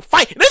actual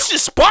fight? And this is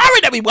just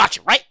sparring that we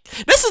watching, right?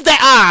 This is that,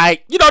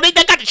 alright, you know, they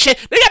got the chain,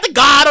 they got the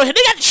guard on him,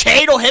 they got the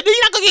chain on him, they're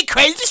not gonna get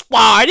crazy to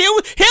spar. He don't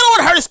want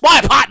to hurt his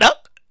sparring partner.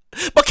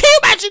 But can you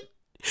imagine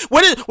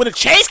when the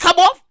chains come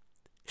off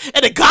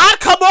and the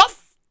guard come off?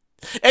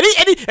 And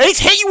he's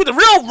hitting you with a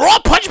real raw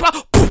punch,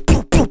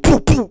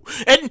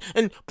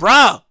 and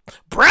bruh,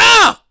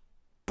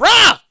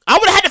 I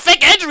would have had to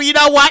fake injury. You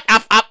know what?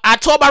 I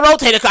tore my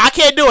rotator cuff. I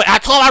can't do it. I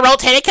tore my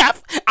rotator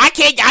cuff. I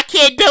can't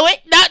do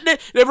it. Not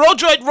the Roy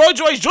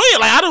Joyce Jr.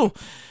 Like I don't.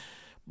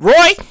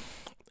 Roy,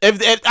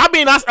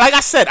 like I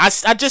said,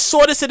 I just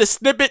saw this in a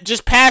snippet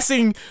just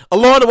passing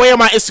along the way on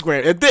my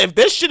Instagram. If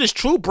this shit is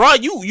true, bro,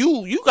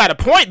 you got a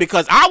point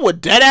because I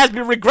would dead ass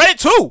be regret it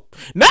too.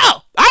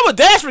 No, I would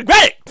dead ass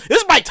regret it.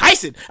 This is Mike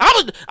Tyson.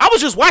 I was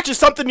just watching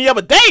something the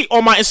other day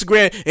on my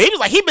Instagram and he was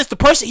like, he missed the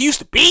person he used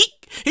to be.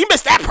 He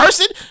missed that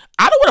person.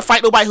 I don't want to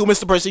fight nobody who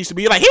missed the person he used to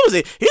be. Like he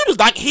was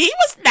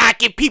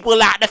knocking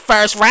people out in the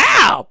first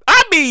round.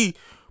 I mean,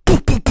 oh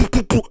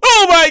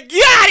my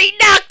God, he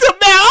knocked him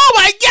down. Oh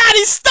my God,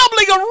 he's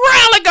stumbling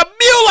around like a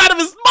mule out of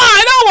his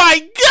mind. Oh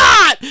my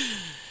God.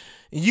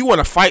 You want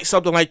to fight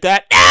something like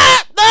that?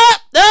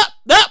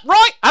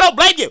 Roy, I don't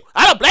blame you.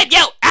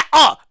 At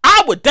all.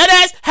 I would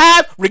deadass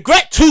have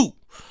regret too.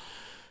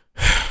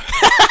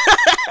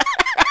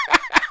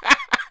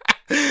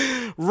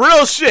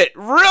 Real shit.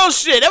 With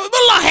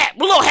a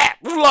little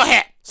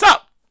hat. So,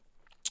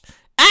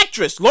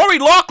 actress Lori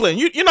Loughlin,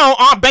 you know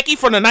Aunt Becky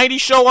from the 90s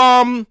show,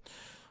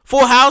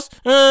 Full House.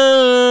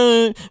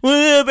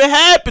 Whatever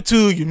happened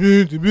to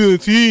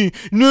you?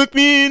 Knock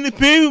me in the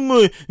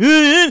paper.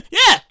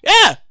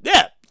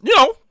 Yeah. You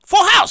know,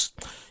 Full House.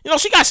 You know,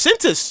 she got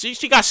sentenced.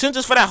 She got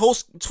sentenced for that whole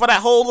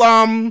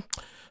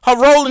her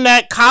role in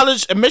that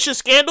college admission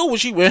scandal when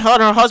her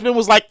and her husband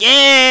was like,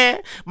 yeah,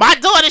 my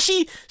daughter,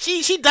 she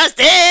does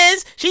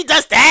this, she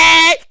does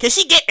that. Can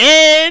she get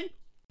in?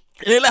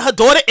 And they let her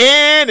daughter in,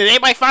 and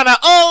everybody found out,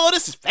 oh,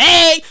 this is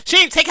fake. She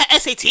didn't take her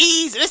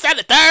SATs, and this, that, and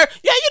the third.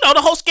 Yeah, you know,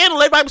 the whole scandal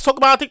everybody was talking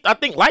about. I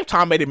think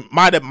Lifetime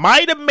might have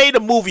made a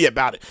movie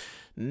about it.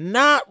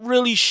 Not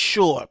really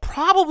sure.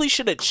 Probably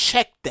should have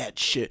checked that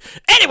shit.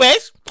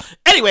 Anyways,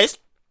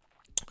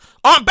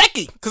 Aunt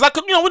Becky, because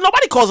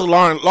nobody calls her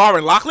Lauren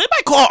Loughlin.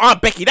 Everybody call her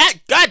Aunt Becky. That,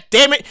 god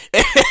damn it.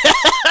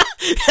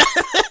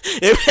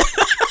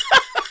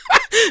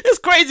 It's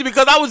crazy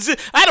because I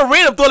had a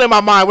random thought in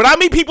my mind. When I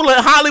meet people in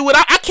Hollywood,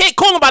 I can't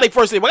call them by their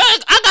first name.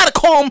 I gotta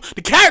call them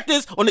the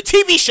characters on the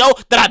TV show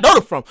that I know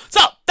them from.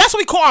 So that's what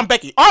we call Aunt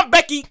Becky. Aunt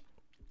Becky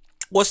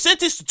was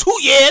sentenced to 2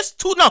 years.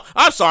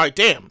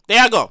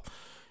 There I go.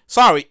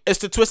 Sorry, it's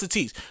the Twisted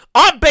Teas.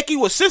 Aunt Becky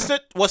was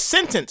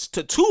sentenced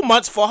to 2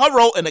 months for her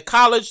role in the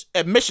college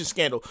admission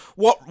scandal.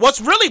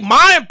 What's really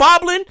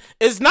mind-boggling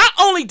is not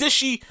only did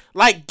she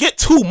get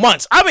 2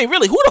 months. I mean,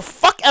 really, who the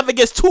fuck ever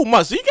gets 2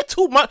 months? Do you get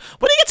 2 months?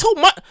 When do you get 2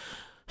 months?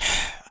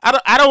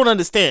 I don't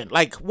understand.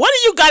 What do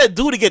you gotta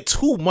do to get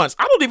 2 months?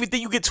 I don't even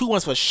think you get 2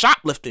 months for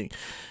shoplifting.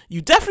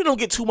 You definitely don't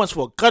get 2 months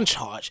for a gun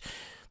charge.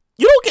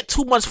 You don't get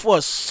 2 months for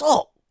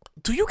assault.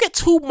 Do you get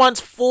 2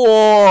 months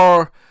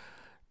for...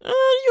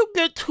 you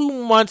get 2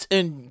 months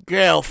in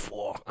jail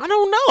for? I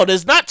don't know.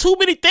 There's not too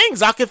many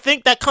things I can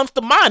think that comes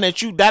to mind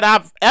that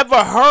I've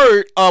ever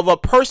heard of a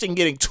person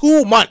getting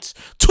 2 months.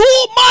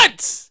 2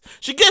 months!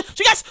 She gets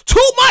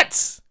 2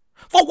 months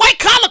for white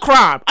collar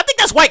crime. I think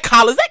that's white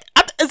collar. Is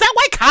that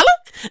white collar?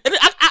 And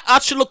I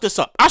should look this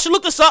up.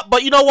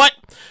 But you know what?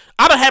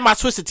 I done had my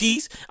Twisted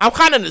Teas. I'm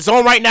kind of in the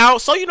zone right now.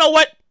 So you know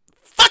what?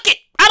 Fuck it.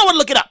 I don't want to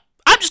look it up.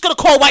 I'm just going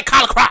to call white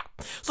collar crime.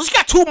 So she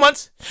got 2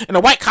 months in a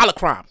white collar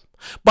crime.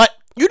 But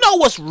you know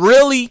what's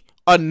really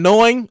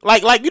annoying?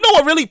 You know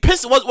what's really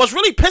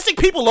pissing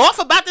people off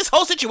about this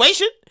whole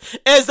situation?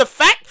 Is the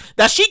fact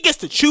that she gets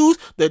to choose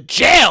the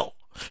jail.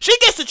 She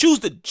gets to choose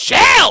the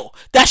jail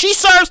that she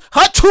serves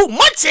her 2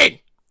 months in.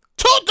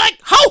 Who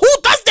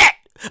does that?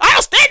 I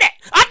don't stand that.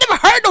 I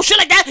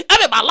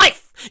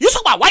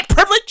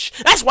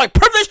That's white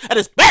privilege at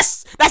its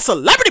best. That's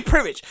celebrity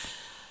privilege.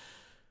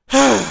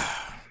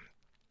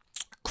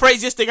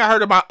 Craziest thing I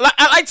heard about. Like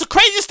it's the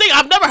craziest thing.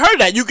 I've never heard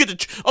that. You get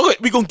to, okay,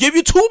 we're going to give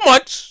you 2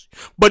 months,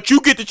 but you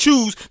get to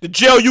choose the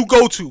jail you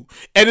go to.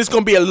 And it's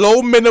going to be a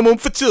low minimum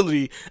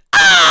fertility.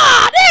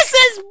 This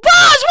is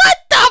Buzz. What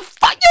the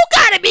fuck? You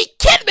got to be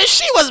kidding me.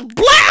 She was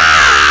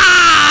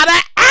black.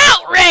 The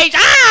outrage.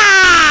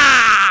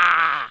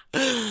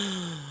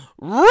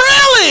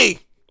 Really?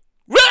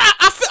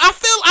 I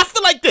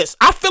feel like this.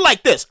 I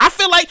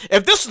feel like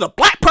if this was a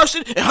black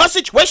person in her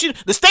situation,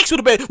 the stakes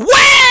would have been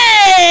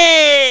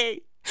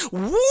way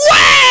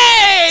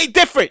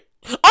different.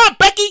 Aunt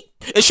Becky,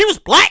 if she was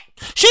black,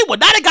 she would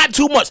not have gotten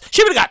 2 months.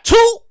 She would have got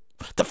 2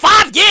 to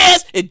 5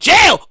 years in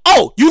jail.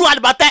 Oh, you lied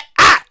about that?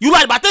 You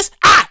lied about this?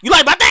 You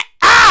lied about that?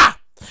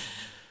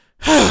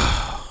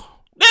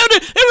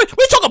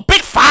 We talking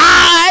big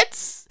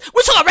fights.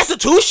 We talking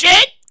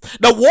restitution.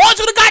 The awards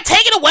would have got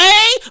taken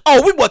away.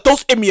 Oh, we want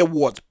those Emmy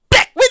Awards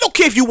back. We don't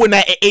care if you win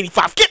that at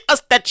 85. Get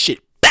us that shit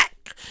back.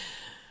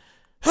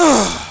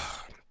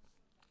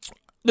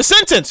 The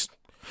sentence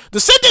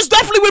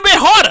definitely would have been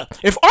harder.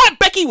 If Aunt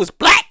Becky was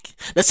black,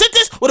 the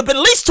sentence would have been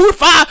at least 2 to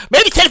 5,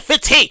 maybe 10 to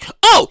 15.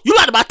 Oh, you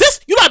lied about this?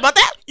 You lied about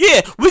that?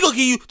 Yeah, we're going to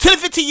give you 10 to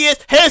 15 years,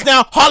 hands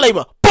down, hard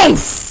labor. Boom.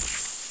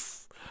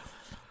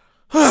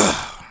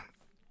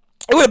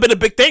 It would have been a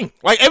big thing.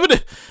 Like, it would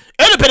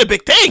have been a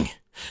big thing.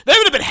 There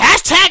would have been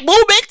hashtag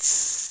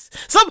movements.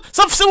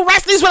 Some civil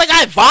rights things would have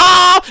got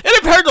involved. It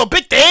would have heard a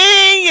big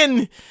thing.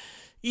 And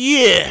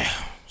yeah.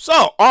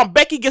 So,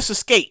 Becky gets to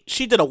escape.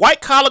 She did a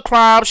white collar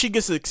crime. She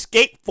gets to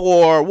escape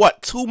for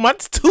what, 2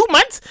 months? 2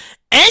 months?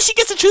 And she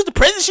gets to choose the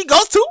prison she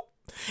goes to.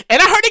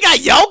 And I heard they got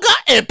yoga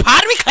and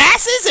pottery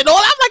classes and all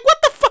that. I'm like,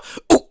 what the fuck?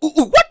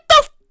 What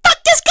the fuck?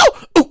 Let's go.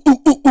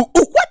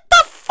 What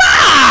the fuck?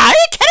 Are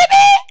you kidding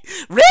me?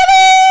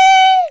 Really?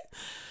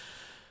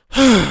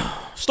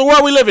 It's the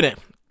world we living in.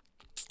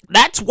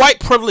 That's white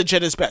privilege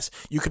at its best.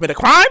 You commit a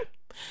crime,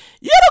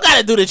 you don't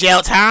gotta do the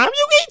jail time.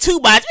 You get 2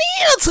 months.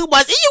 You get 2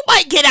 months. And you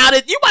might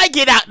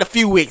get out in a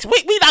few weeks.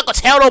 We not gonna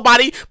tell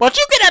nobody, but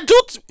you get out.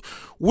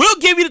 We'll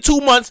give you the 2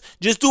 months.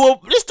 Just do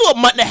a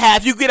month and a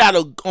half. You get out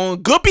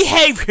on good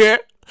behavior.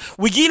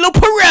 We give you a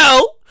little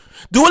parole.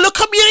 Do a little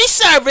community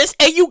service,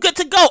 and you get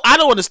to go. I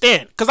don't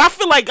understand, because I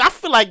feel like,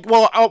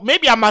 well,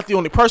 maybe I'm not the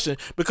only person,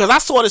 because I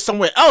saw this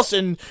somewhere else,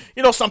 and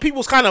some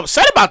people's kind of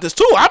upset about this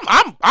too.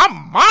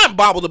 I'm mind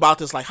boggled about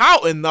this. Like,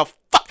 how in the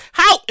fuck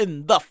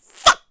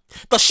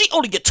does she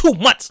only get 2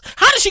 months?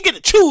 How does she get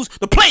to choose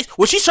the place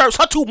where she serves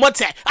her 2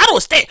 months at? I don't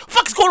understand. What the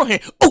fuck is going on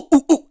here? I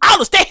don't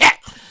understand.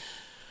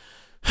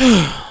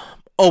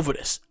 Over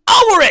this.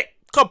 Over it.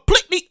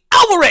 Completely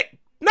over it.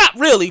 Not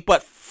really,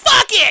 but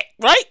fuck it,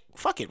 right?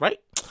 Fuck it, right?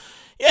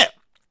 Yeah.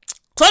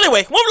 So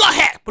anyway,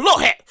 below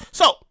hat.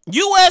 So,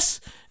 U.S.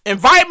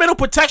 Environmental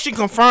Protection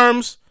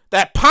confirms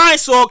that pine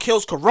sol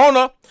kills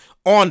corona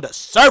on the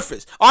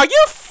surface. Are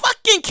you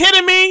fucking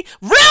kidding me?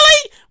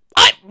 Really?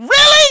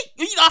 Really?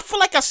 I feel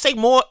like I say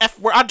more F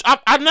word.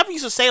 I never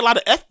used to say a lot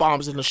of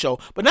F-bombs in the show,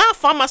 but now I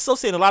find myself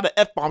saying a lot of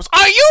F-bombs.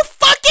 Are you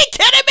fucking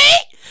kidding me?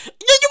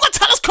 You gonna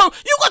tell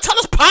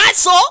us pine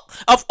sol,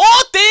 of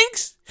all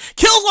things,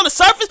 kills on the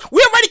surface?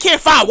 We already can't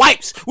find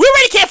wipes. We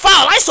already can't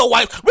find Lysol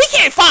wipes. We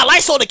can't find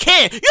Lysol in the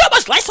can. You know how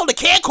much Lysol in the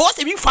can costs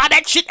if you find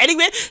that shit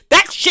anywhere?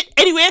 That shit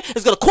anywhere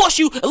is gonna cost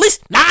you at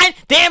least $9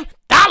 damn.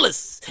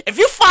 If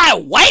you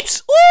find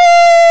wipes,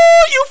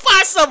 ooh, you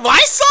find some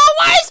Lysol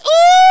wipes,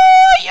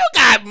 ooh, you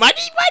got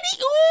money,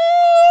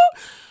 ooh.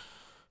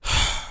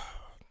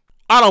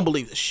 I don't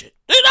believe this shit.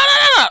 No,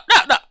 I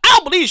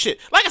don't believe this shit.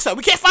 Like I said,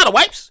 we can't find the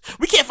wipes.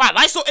 We can't find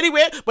Lysol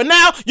anywhere. But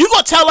now you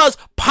gonna tell us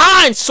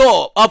pine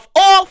sol, of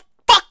all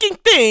fucking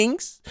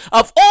things,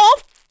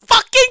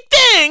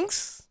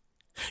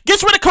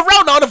 gets rid of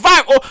corona on the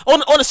vibe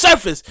on the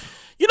surface.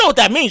 You know what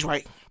that means,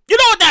 right?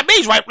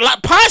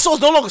 Like, pine sol is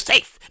no longer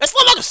safe. It's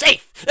no longer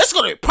safe. It's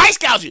going to be price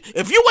gouging.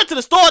 If you went to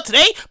the store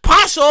today,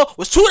 pine sol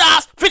was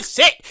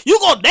 $2.50. You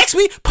go next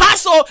week, pine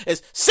sol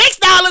is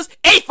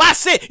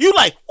 $6.85. You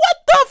like, what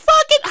the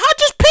fuck? I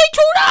just paid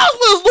 $2 for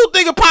this little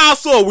thing of pine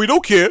sol. We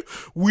don't care.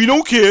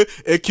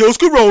 It kills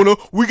corona.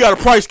 We got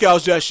to price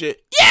gouge that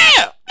shit.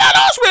 Yeah. No,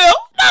 it's real.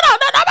 No.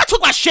 I'm not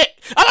talking about shit.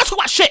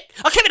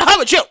 I came in the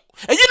Hubbard Chill.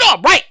 And you know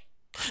I'm right.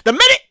 The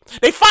minute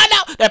they find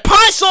out that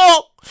pine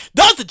sol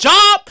does the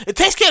job, it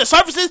takes care of the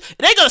surfaces, and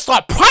they're gonna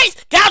start price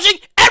gouging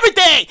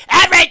everything.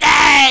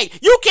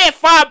 You can't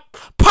find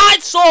pine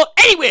sol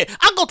anywhere.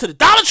 I go to the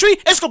Dollar Tree,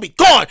 it's gonna be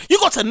gone. You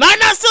go to the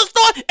 99-cent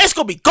store, it's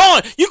gonna be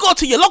gone. You go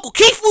to your local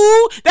Key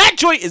Food, that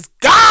joint is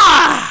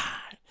gone.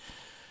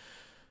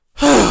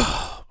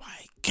 Oh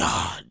my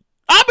god.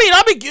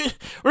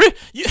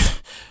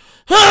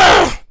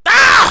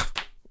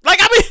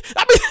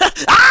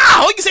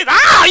 You can say,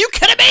 are you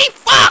kidding me?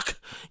 Fuck.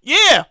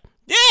 Yeah,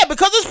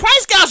 because it's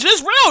price gouging.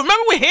 It's real.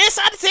 Remember when hand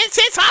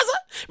sanitizer?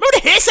 Remember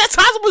the hand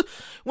sanitizer was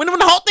when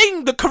the whole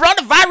thing, the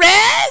coronavirus?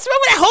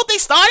 Remember that whole thing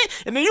started?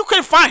 And then you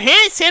couldn't find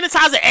hand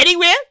sanitizer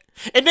anywhere?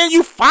 And then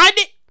you find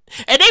it?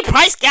 and they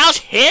price gouge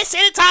hand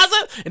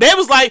sanitizer, and they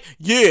was like,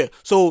 yeah,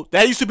 so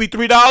that used to be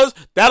 $3,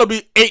 that'll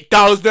be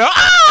 $8 now.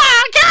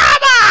 Oh,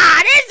 come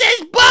on, this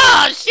is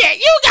bullshit.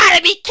 You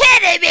gotta be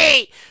kidding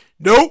me.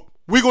 Nope.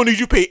 We're gonna need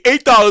you to pay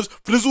 $8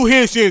 for this little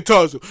hand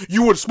sanitizer.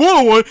 You want a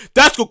smaller one,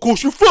 that's gonna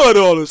cost you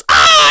 $5.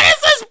 Ah,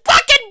 this is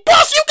fucking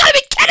bullshit. You gotta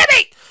be kidding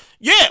me.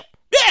 Yeah.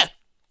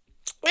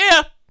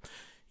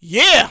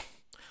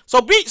 So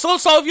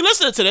if you're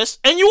listening to this,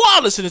 and you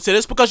are listening to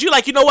this because you're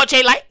like, you know what,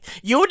 Jay Light?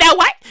 You know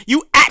what?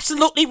 You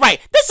absolutely right.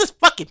 This is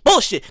fucking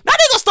bullshit. Now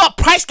they're gonna start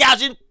price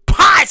gouging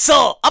Pine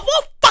Sol. Of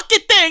all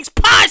fucking things,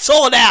 Pine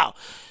Sol now.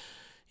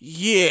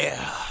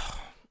 Yeah.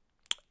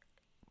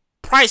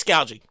 Price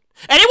gouging.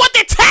 And they want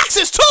their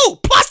taxes too,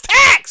 plus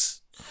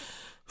tax.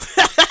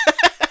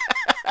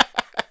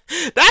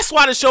 That's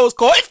why the show is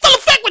called In Full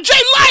Effect with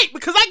Jay Light,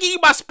 because I give you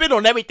my spin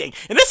on everything.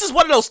 And this is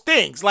one of those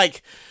things,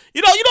 like,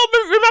 you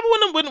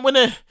remember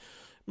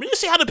when you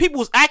see how the people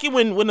was acting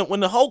when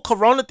the whole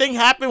Corona thing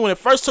happened, when it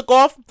first took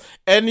off,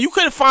 and you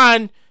couldn't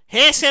find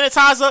hand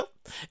sanitizer.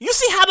 You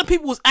see how the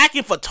people was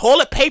acting for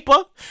toilet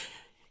paper.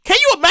 Can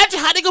you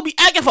imagine how they gonna be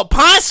acting for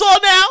Pine Sol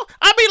now?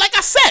 I mean, like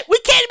I said, we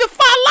can't even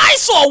find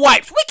Lysol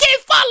wipes. We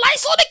can't find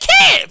Lysol in the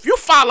can. If you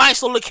find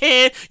Lysol in the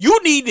can, you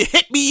need to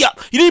hit me up.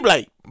 You need to be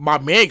like, my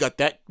man got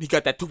that. He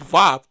got that 2 for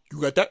 $5.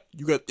 You got that?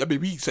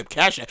 We accept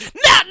cash. No.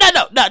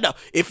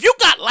 If you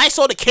got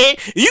Lysol in the can,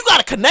 you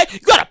gotta connect,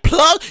 you gotta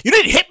plug, you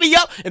need to hit me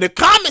up in the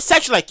comment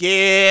section like,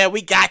 yeah,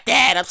 we got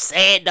that. I'm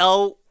saying,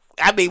 though.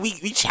 I mean,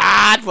 we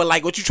charge for,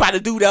 like, what you try to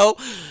do, though.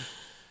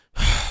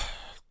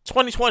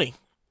 2020.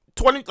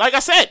 Like I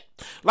said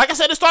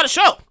at the start of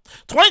the show,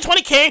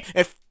 2020 came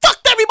and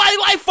fucked everybody's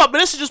life up. But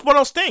this is just one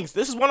of those things.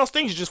 This is one of those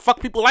things you just fuck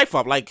people's life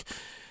up. Like,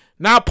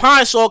 now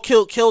Pine Sol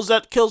kills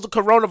the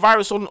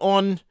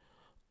coronavirus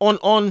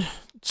on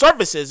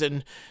services,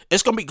 and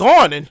it's gonna be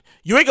gone, and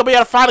you ain't gonna be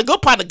able to find the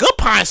good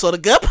Pine Sol, the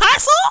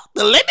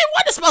lemon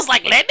one that smells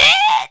like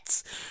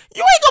lemons.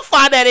 You ain't gonna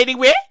find that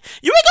anywhere.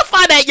 You ain't gonna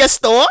find that in your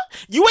store.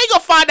 You ain't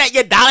gonna find that in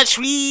your Dollar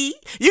Tree.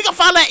 You can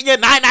find that in your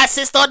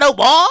 99-cent store no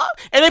more.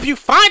 And if you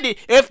find it,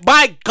 if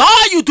by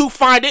God you do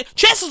find it,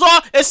 chances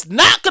are it's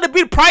not gonna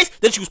be the price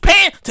that you was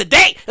paying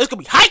today. It's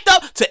gonna be hiked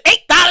up to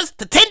 $8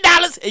 to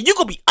 $10, and you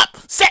gonna be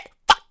upset.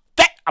 Fuck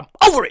that. I'm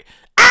over it.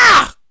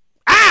 I'm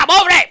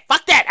over that.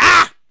 Fuck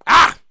that.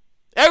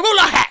 Hey, little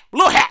hat.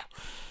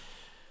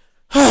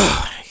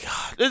 Oh my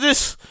God. This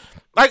is.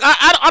 Like,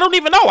 I don't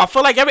even know. I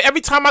feel like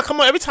every time I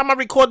come on, every time I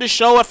record this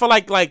show, I feel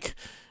like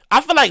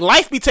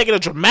life be taking a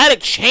dramatic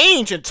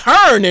change and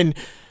turn, and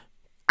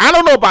I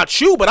don't know about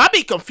you, but I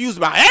be confused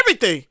about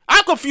everything.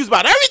 I'm confused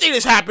about everything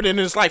that's happening in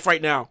this life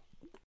right now.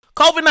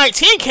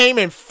 COVID-19 came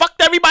and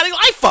fucked everybody's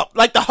life up.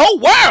 Like, the whole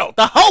world.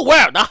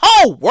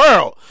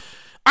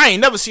 I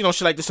ain't never seen no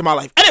shit like this in my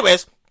life.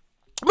 Anyways,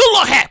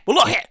 little hat.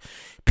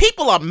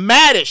 People are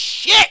mad as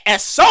shit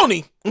at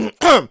Sony.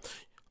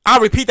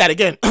 I'll repeat that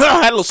again. I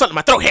had a little something in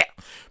my throat here.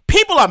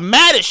 People are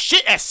mad as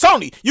shit at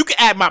Sony. You can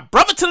add my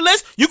brother to the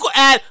list. You can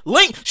add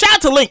Link. Shout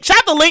out to Link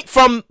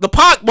from the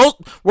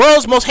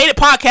world's most hated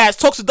podcast,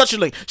 Talks to Dutch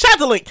and Link. Shout out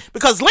to Link,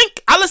 because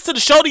Link, I listened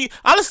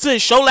to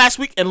his show last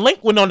week, and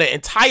Link went on the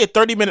entire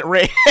 30-minute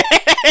rant.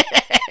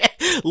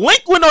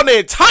 Link went on the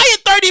entire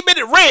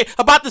 30-minute rant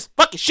about this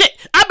fucking shit.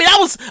 I mean, I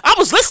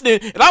was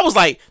listening, and I was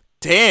like,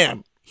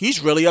 damn, he's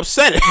really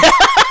upset.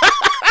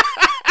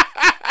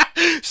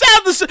 Shout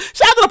out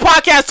to the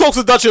podcast Talks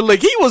with Dutch and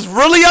Link. He was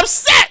really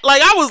upset.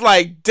 Like, I was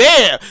like,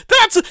 damn.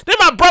 Then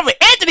my brother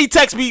Anthony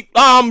texted me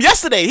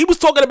yesterday. He was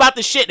talking about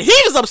this shit. He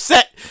was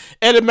upset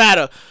in the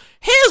matter.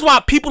 Here's why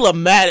people are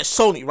mad at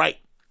Sony, right?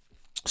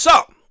 So,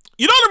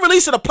 you know the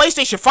release of the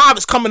PlayStation 5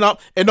 is coming up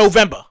in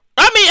November.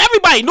 I mean,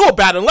 everybody knew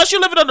about it. Unless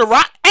you're living under a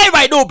rock,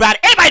 everybody knew about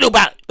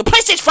it. The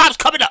PlayStation 5 is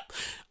coming up.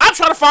 I'm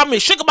trying to find me a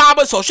sugar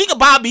mama so she can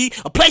buy me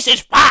a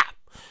PlayStation 5.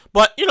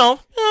 But, you know,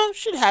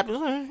 shit happens.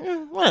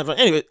 Whatever.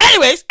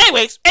 Anyways.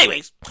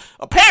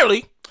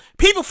 Apparently,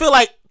 people feel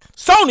like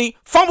Sony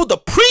fumbled the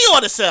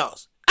pre-order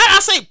sales. I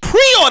say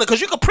pre-order because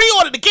you can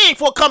pre-order the game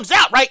before it comes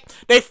out, right?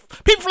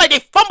 People feel like they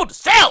fumbled the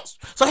sales.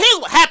 So here's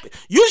what happened.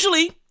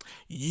 Usually,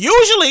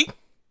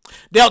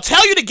 they'll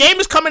tell you the game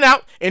is coming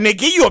out and they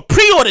give you a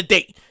pre-order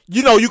date.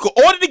 You know, you can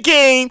order the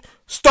game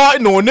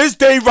starting on this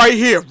day right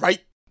here,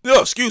 right?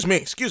 Oh, excuse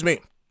me.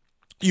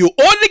 You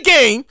order the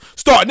game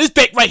starting this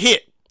date right here.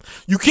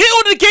 You can't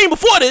order the game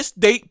before this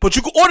date, but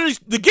you can order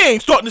the game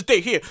starting this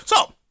date here.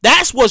 So,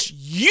 that's what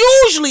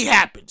usually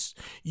happens.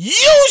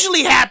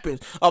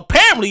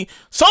 Apparently,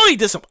 Sony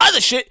did some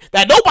other shit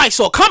that nobody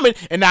saw coming,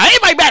 and now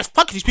everybody mad as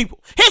fuck at these people.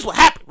 Here's what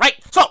happened, right?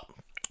 So,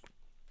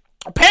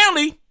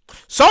 apparently,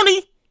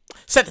 Sony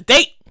set the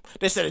date.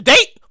 They set a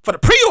date for the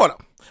pre-order,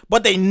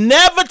 but they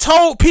never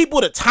told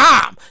people the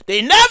time.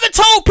 They never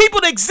told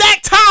people the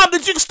exact time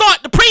that you can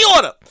start the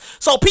pre-order.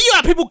 So you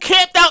have people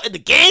camped out at the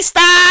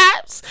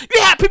GameStops.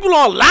 You have people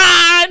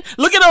online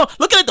looking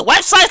at the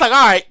websites like,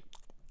 all right,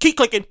 keep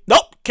clicking.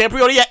 Nope, can't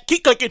pre-order yet.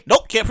 Keep clicking.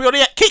 Nope, can't pre-order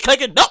yet. Keep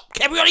clicking. Nope,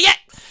 can't pre-order yet.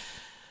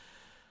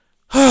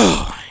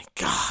 Oh my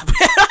God.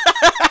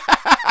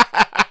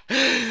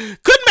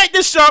 Couldn't make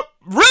this show.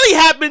 really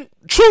happened,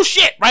 true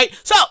shit, right?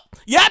 So,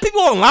 you have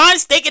people online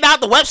staking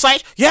out the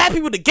website. You have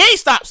people at the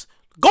GameStops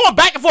going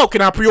back and forth.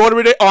 Can I pre-order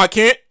it? Oh, I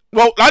can't.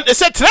 Well, it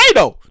said today,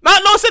 though. No,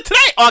 it said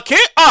today. Oh, I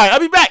can't. All right, I'll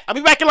be back. I'll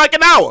be back in like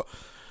an hour.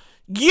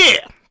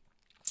 Yeah.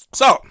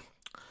 So,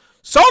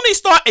 Sony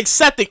start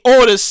accepting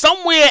orders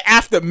somewhere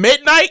after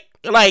midnight,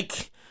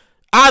 like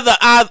either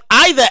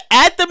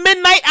at the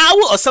midnight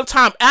hour or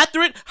sometime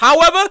after it.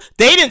 However,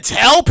 they didn't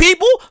tell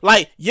people,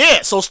 like,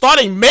 yeah, so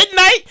starting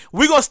midnight,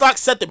 we're going to start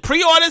accepting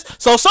pre-orders.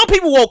 So some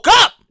people woke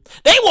up.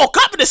 They woke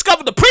up and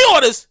discovered the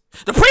pre-orders.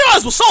 The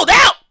pre-orders were sold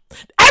out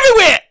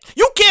everywhere.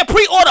 You can't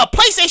pre-order a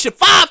PlayStation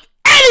 5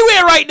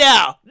 anywhere right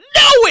now.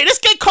 Nowhere. This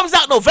game comes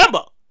out in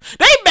November.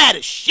 They mad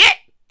as shit.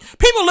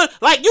 People look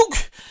like you,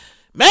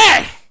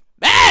 man.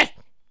 They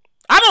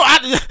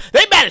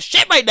mad as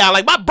shit right now.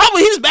 Like my brother,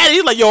 he's mad.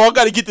 He's like, yo, I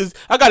gotta get this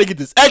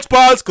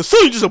Xbox, cause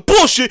Sony just a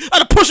bullshit. I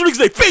had to push niggas in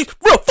their face.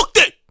 Real, fuck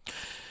that.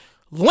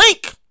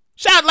 Link.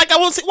 Shout out,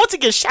 once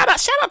again, shout out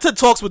to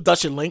Talks with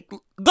Dutch and Link.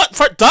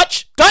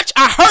 Dutch,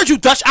 I heard you,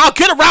 Dutch. I'll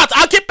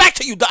get back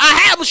to you.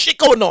 I have shit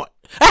going on.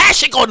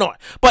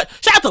 But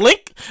shout out to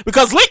Link,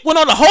 because Link went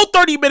on a whole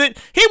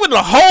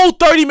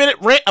 30-minute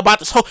rant about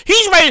this whole.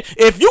 He's ready.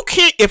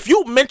 If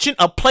you mention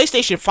a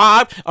PlayStation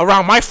 5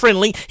 around my friend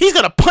Link, he's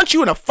gonna punch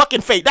you in the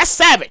fucking face. That's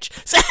savage.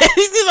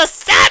 He's a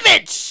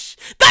savage.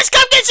 Dutch,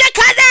 come get your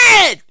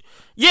cousin.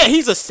 Yeah,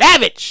 he's a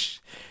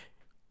savage.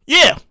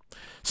 Yeah.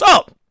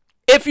 So,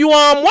 if you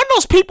one of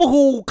those people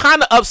who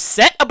kind of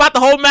upset about the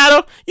whole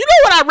matter, you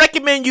know what I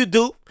recommend you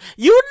do?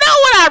 You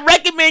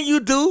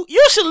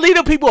should leave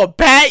the people a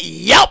bad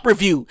Yelp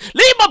review.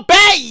 Leave them a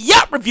bad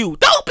Yelp review.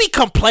 Don't be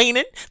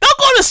complaining. Don't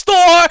go to the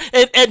store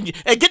and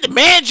get the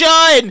manager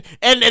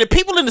and the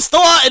people in the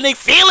store and their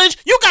feelings.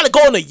 You gotta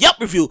go on a Yelp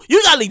review.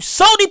 You gotta leave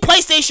Sony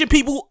PlayStation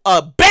people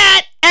a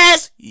bad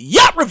ass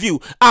Yelp review.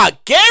 I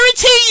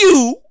guarantee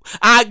you.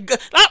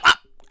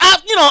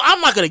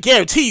 I'm not gonna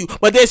guarantee you,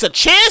 but there's a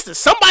chance that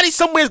somebody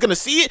somewhere is gonna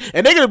see it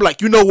and they're gonna be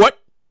like, you know what?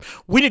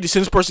 We need to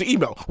send this person an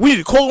email. We need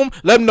to call them,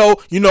 let them know,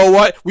 you know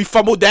what? We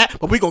fumbled that,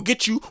 but we gonna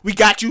get you. We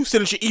got you.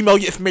 Send us your email,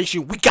 your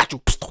information. We got you.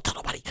 Psst, don't tell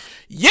nobody.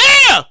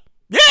 Yeah.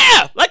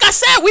 Like I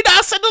said,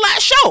 I said the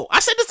last show. I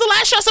said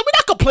we're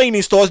not complaining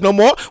in stores no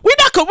more. We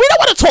don't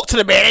want to talk to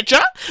the manager.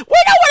 We don't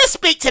want to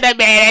speak to the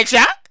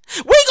manager.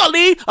 We gonna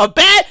leave a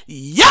bad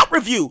Yelp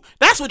review.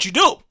 That's what you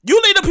do.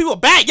 You leave the people a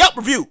bad Yelp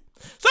review.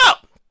 So,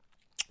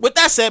 with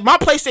that said, my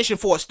PlayStation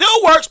 4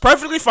 still works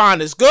perfectly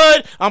fine. It's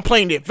good. I'm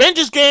playing the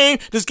Avengers game.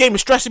 This game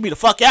is stressing me the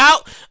fuck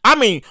out. I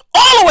mean,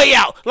 all the way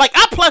out. Like,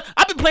 I've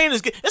been playing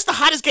this game. It's the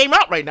hottest game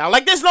out right now.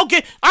 Like, there's no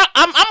game.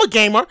 I'm a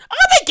gamer.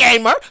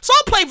 So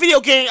I play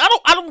video games.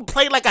 I don't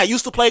play like I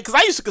used to play, because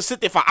I used to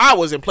sit there for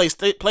hours and play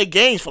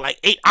games for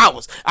like 8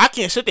 hours. I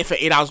can't sit there for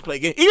 8 hours and play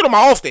games. Even on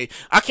my off day,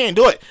 I can't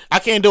do it. I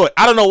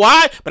don't know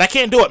why, but I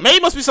can't do it. Maybe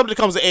it must be something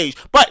that comes with age.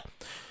 But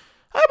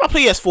I have my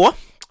PS4.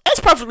 It's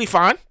perfectly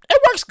fine.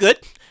 It works good.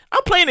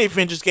 I'm playing the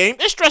Avengers game.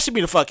 It's stressing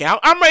me the fuck out.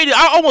 I'm ready.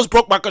 I almost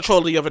broke my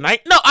controller the other night.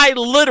 No, I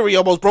literally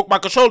almost broke my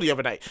controller the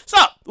other night. So,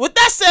 with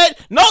that said,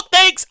 no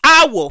thanks.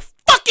 I will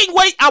fucking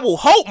wait. I will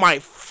hold my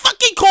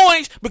fucking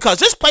coins, because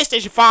this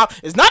PlayStation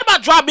 5 is not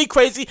about driving me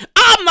crazy.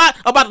 I'm not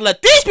about to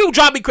let these people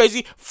drive me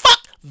crazy. Fuck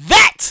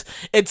that.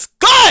 It's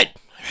good.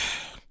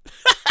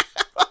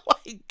 Oh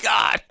my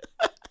God.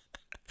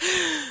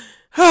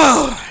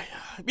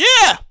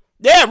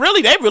 Yeah,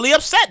 really, they really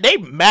upset. They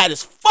mad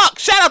as fuck.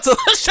 Shout out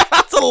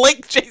to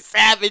Link J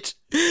Savage.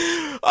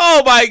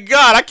 Oh my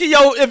God.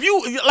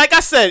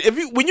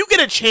 When you get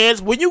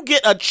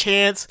a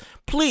chance,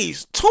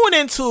 please tune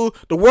into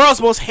the world's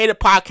most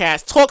hated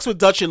podcast, Talks with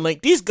Dutch and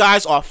Link. These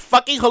guys are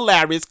fucking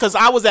hilarious, because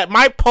I was at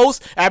my place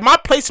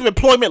of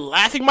employment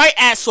laughing my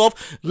ass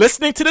off,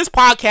 listening to this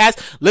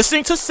podcast,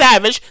 listening to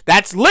Savage.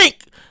 That's Link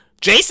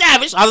Jay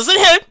Savage, I listened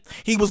to him.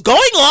 He was going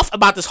off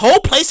about this whole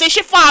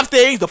PlayStation 5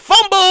 thing, the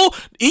fumble.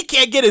 He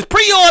can't get his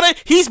pre-order.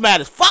 He's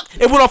mad as fuck.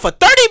 It went on for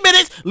 30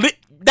 minutes.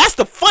 That's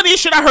the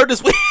funniest shit I heard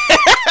this week.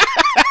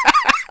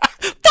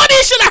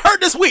 Funniest shit I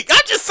heard this week.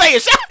 I'm just saying.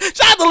 Shout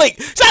out to Link.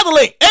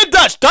 And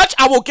Dutch,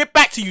 I will get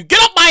back to you. Get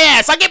off my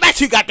ass. I'll get back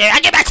to you, goddamn.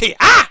 I'll get back to you.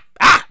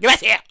 Get back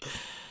here.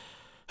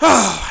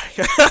 Oh my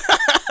God.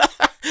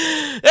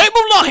 Hey,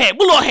 move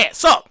along here.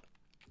 So,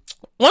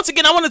 once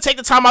again, I want to take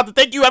the time out to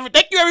thank you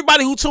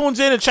everybody who tunes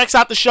in and checks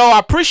out the show. I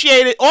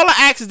appreciate it. All I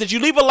ask is that you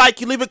leave a like,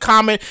 you leave a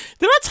comment.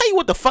 Did I tell you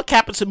what the fuck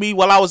happened to me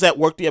while I was at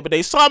work the other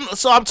day? So I'm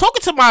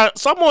talking to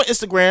I'm on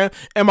Instagram,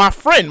 and my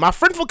friend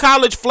from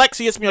college, Flex,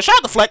 he hits me on. Shout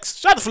out to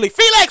Flex.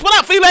 Felix, what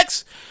up,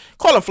 Felix?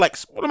 Call him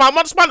Flex. One of my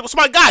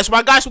guys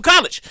from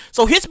college.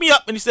 So he hits me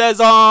up and he says,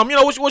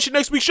 what's your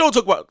next week's show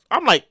talk about?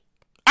 I'm like,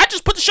 I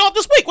just put the show up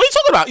this week. What are you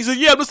talking about? He said,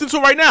 yeah, I'm listening to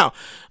it right now.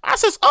 I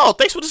says, oh,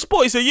 thanks for the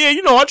support. He said, yeah,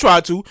 I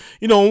tried to,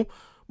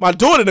 my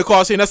daughter in the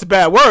car saying that's a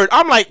bad word.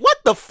 I'm like, what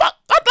the fuck?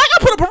 I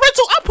put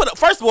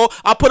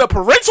a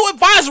parental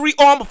advisory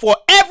on before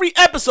every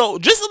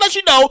episode, just to let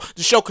you know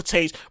the show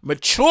contains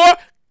mature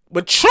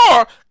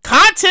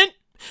content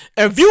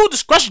and viewer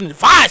discretion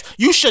advised.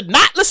 You should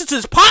not listen to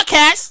this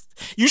podcast.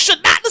 You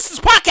should not listen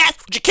to this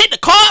podcast with your kid in the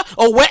car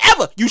or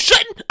wherever. You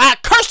shouldn't. I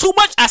curse too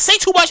much. I say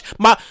too much.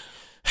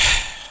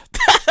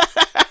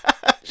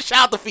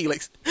 Shout out to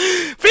Felix.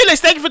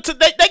 Felix, thank you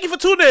for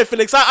tuning in,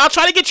 Felix. I'll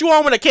try to get you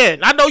on when I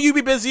can. I know you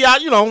be busy. I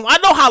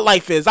know how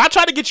life is. I'll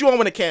try to get you on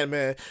when I can,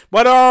 man.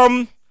 But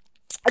I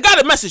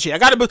got a message here.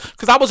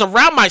 Because I was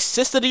around my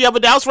sister the other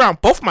day. I was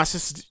around both my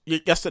sisters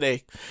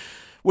yesterday,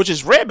 which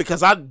is rare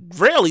because I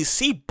rarely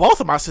see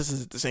both of my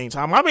sisters at the same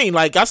time. I mean,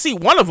 like, I see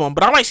one of them,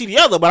 but I might see the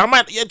other,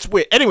 it's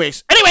weird.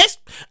 Anyways,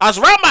 I was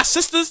around my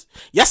sisters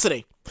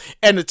yesterday,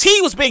 and the tea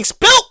was being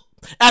spilled,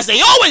 as they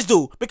always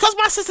do, because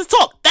my sisters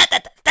talk.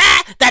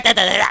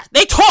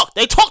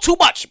 They talk too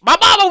much. My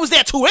mama was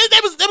there too.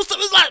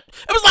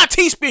 It was like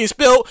tea being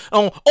spilled.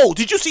 Oh,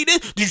 did you see this?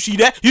 Did you see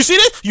that? You see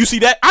this? You see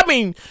that? I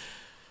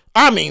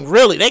mean,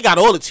 really, they got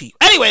all the tea.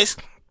 Anyways,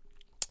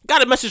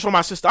 got a message from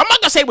my sister. I'm not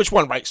gonna say which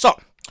one, right? So,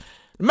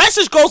 the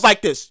message goes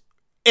like this.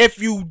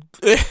 If you,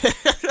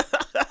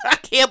 I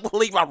can't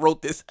believe I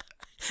wrote this.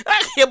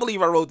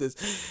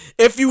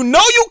 If you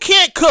know you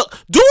can't cook,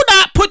 do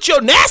not put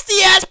your nasty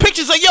ass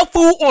pictures of your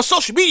food on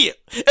social media.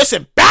 It's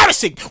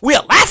embarrassing. We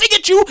are laughing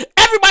at you.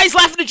 Everybody's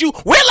laughing at you.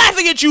 We're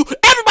laughing at you.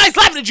 Everybody's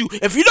laughing at you.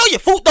 If you know your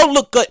food don't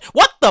look good,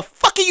 what the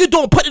fuck are you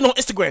doing putting it on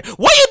Instagram?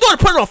 What are you doing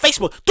putting it on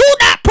Facebook? Do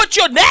not put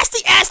your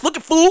nasty ass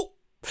looking food.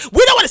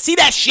 We don't want to see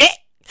that shit.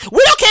 We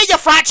don't care if your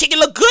fried chicken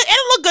look good. It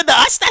don't look good to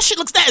us. That shit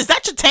looks nasty. Is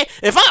that your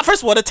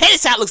first of all, the tater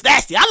salad looks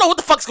nasty. I don't know what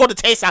the fuck's going to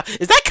tater salad.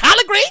 Is that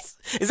collard greens?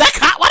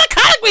 Why do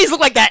collard greens look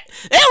like that?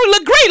 They don't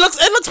look great.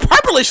 It looks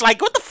purplish.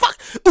 Like, what the fuck?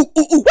 Ooh,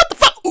 what the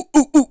fuck? Ooh.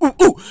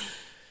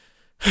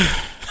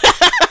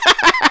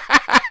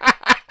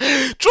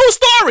 True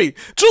story.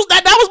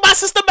 That was my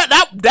sister.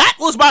 That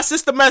was my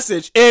sister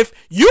message. If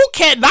you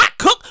cannot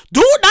cook,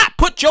 do not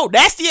put your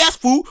nasty ass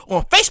food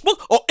on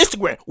Facebook or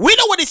Instagram. We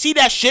don't want to see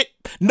that shit.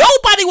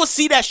 Nobody will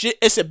see that shit.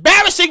 It's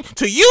embarrassing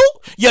to you,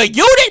 your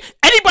unit,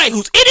 anybody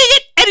who's eating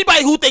it,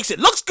 anybody who thinks it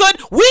looks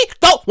good. We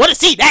don't want to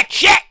see that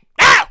shit.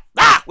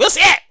 We'll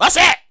see it. We'll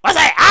see it. We'll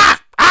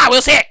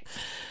see it.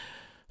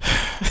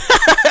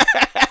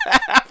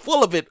 I'm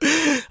full of it.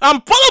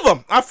 I'm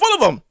full of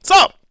them. So,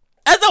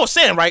 as I was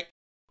saying, right?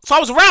 So I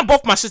was around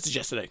both my sisters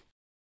yesterday.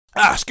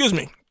 Excuse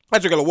me. I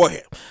drink a little water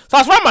here. So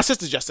I was around my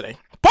sisters yesterday.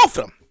 Both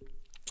of them.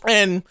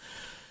 And,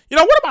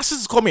 one of my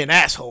sisters called me an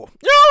asshole.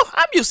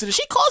 I'm used to this.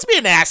 She calls me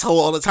an asshole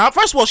all the time.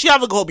 First of all, she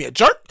either called me a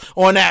jerk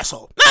or an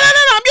asshole. No.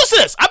 I'm used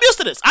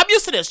to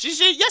this.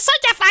 You're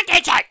such a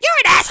fucking jerk. You're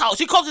an asshole.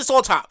 She calls this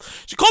all the time.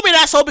 She called me an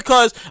asshole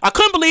because I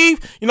couldn't believe,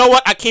 you know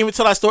what? I can't even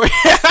tell that story.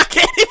 I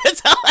can't even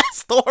tell that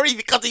story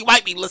because he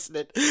might be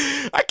listening. So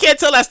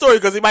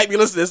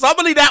I'm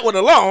going to leave that one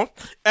alone.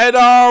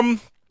 And,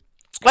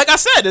 like I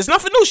said, there's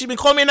nothing new. She's been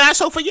calling me an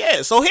asshole for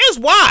years. So here's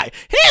why.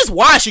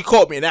 She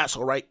called me an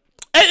asshole, right?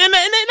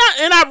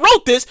 And I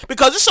wrote this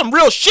because it's some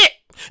real shit.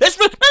 It's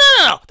real.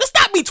 No. This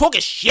not me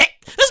talking shit.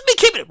 This is me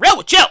keeping it real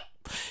with you.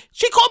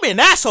 She called me an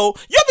asshole.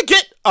 You ever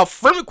get a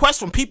friend request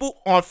from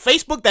people on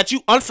Facebook that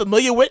you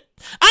unfamiliar with?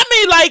 I'm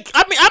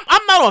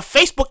not on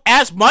Facebook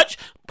as much.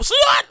 So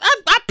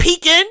I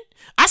peek in.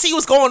 I see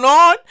what's going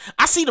on.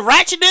 I see the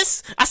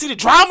ratchetness. I see the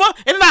drama.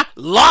 And then I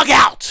log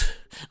out.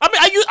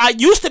 I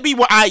used to be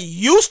one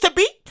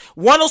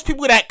of those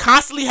people that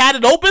constantly had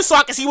it open so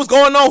I can see what's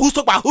going on. Who's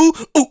talking about who?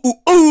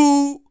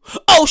 Ooh.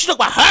 Oh, she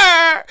talking about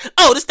her.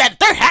 Oh, this, that,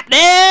 the third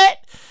happening.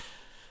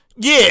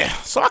 Yeah.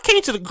 So I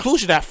came to the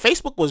conclusion that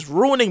Facebook was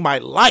ruining my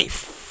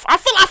life. I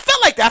felt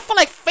like that. I felt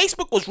like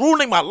Facebook was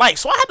ruining my life.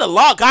 So I had to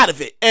log out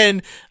of it.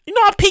 And,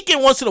 I peek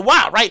in once in a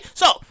while, right?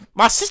 So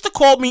my sister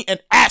called me an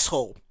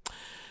asshole.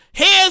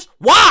 Here's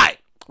why,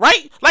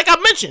 right? Like I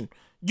mentioned,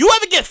 you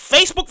ever get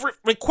Facebook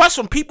requests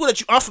from people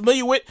that you're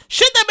unfamiliar with?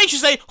 Shit that makes you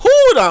say, who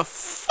the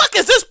fuck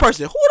is this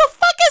person? Who the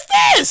fuck is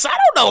this? I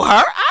don't know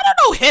her. I don't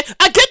know him.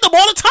 I get them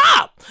all the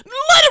time.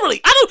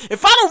 Literally.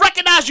 If I don't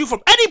recognize you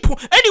from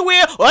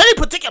anywhere or any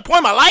particular point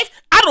in my life,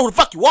 I don't know who the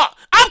fuck you are.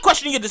 I'm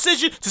questioning your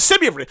decision to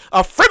send me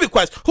a friend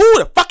request. Who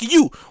the fuck are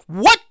you?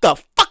 What the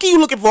fuck are you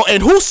looking for?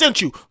 And who sent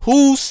you?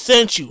 Who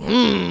sent you?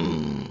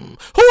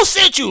 Who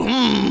sent you?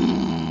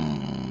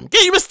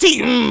 Get you, Mr.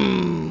 T.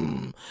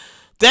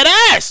 Dead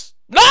ass.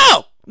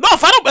 No.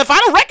 If I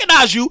don't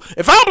recognize you,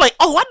 if I'm like,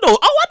 I know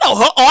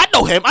her, I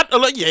know him, I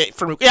know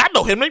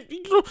him.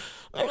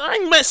 I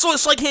ain't met so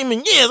it's like him in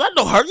years. I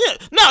know her. Yeah.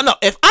 No.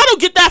 If I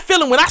don't get that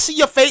feeling when I see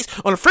your face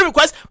on a friend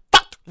request,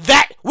 fuck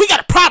that. We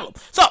got a problem.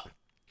 So,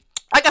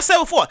 like I said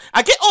before,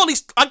 I get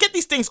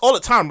these things all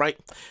the time, right?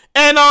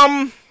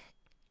 And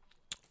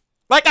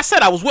like I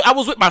said, I was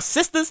with my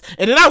sisters,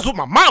 and then I was with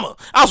my mama.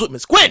 I was with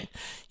Miss Gwen.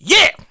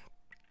 Yeah.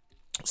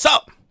 So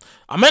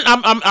I'm in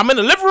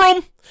the living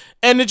room.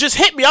 And it just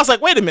hit me. I was like,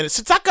 wait a minute.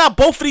 Since I got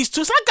both of these two,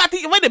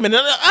 wait a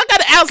minute. I got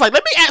to ask, like,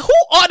 let me ask, who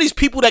are these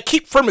people that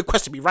keep friend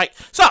requesting me, right?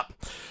 So, I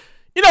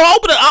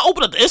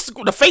open up the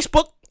Instagram, the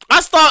Facebook. I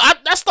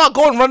start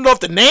going running off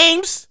the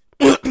names.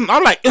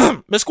 I'm like,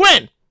 Miss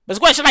Gwen. She's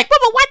like, Boo,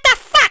 what the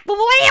fuck? Boo,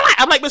 where you at?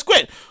 I'm like, Miss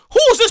Gwen, who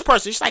is this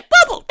person? She's like,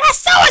 Boo, that's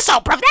so-and-so,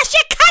 bro. That's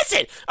your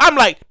cousin. I'm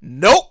like,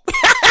 nope.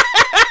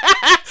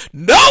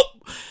 Nope.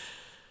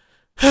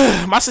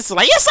 My sister's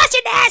like, you're such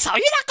an asshole.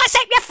 You're not gonna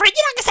save your friend.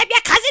 You're not gonna save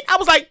your cousin. I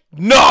was like,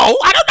 no,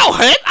 I don't know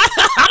him.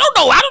 I don't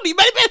know. I don't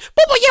even.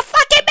 Boo, you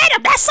fucking met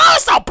him. That's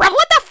so, bro.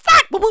 What the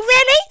fuck? Boo,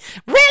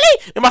 really?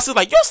 And my sister's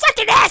like, you're such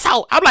an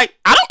asshole. I'm like,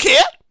 I don't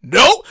care.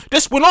 No.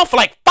 This went on for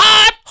like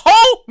 5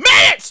 whole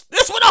minutes.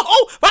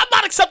 I'm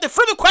not accepting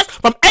friend requests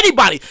from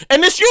anybody.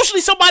 And it's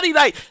usually somebody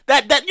like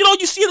that,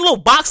 you see a little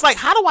box like,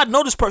 how do I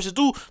know this person?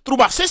 Through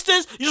my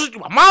sisters, usually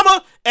through my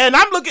mama, and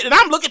I'm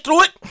looking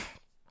through it.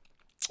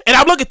 And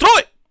I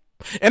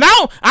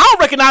don't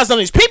recognize none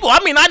of these people. I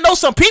mean, I know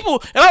some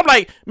people, and I'm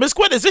like, Miss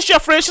Quinn, is this your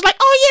friend? She's like,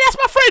 oh yeah, that's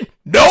my friend.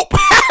 Nope.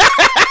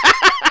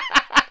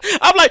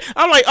 I'm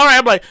like, all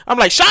right, I'm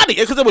like, Shadi,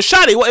 because it was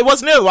Shadi. It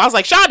wasn't there. I was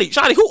like, Shadi,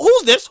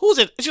 who's this? Who's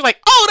it? And she's like,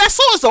 oh, that's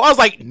so-and-so. I was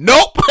like,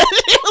 nope.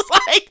 It was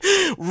like,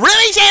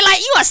 really, Jay? Like,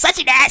 you are such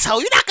an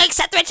asshole. You're not going to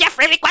accept your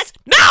friend request?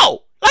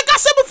 No. Like I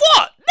said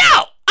before,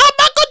 no. I'm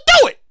not going to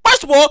do it.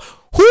 First of all,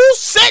 who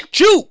sent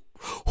you?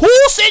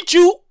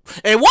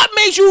 And what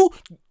made you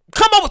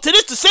come up to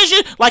this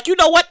decision? Like, you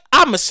know what?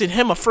 I'm going to send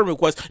him a friend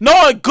request.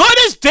 Knowing good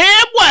as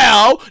damn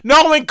well,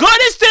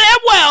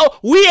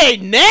 we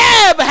ain't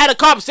never had a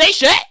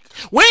conversation.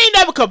 We ain't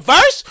never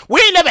conversed.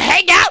 We ain't never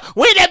hang out.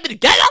 We ain't never been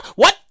together.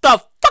 What the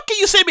fuck are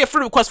you sending me a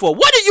friend request for?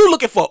 What are you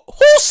looking for?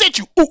 Who sent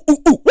you? What are you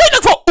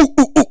looking for? What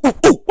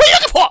are you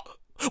looking for?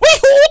 Wait,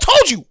 who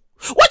told you?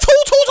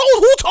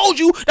 Who told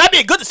you that'd be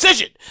a good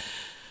decision?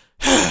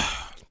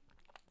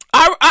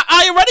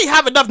 I already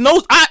have enough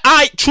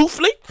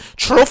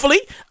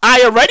truthfully,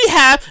 I already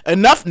have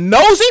enough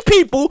nosy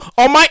people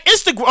on my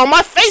Instagram, on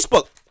my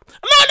Facebook.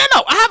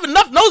 No. I have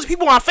enough nosy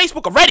people on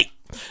Facebook already.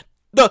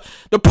 The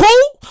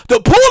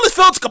pool is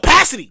filled to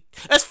capacity.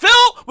 It's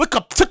filled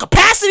to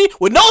capacity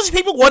with nosy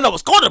people who want to know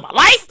what's going on in my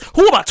life.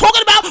 Who am I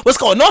talking about? What's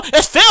going on?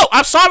 It's filled.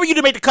 I'm sorry you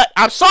didn't make the cut.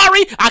 I'm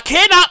sorry. I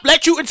cannot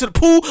let you into the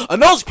pool of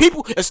nosy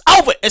people. It's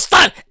over. It's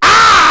done.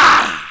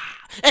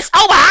 It's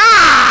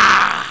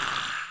over.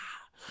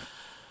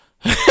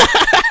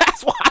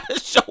 That's why the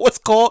show is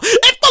called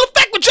In Full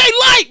Effect with Jay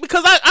Light,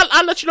 because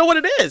I let you know what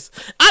it is.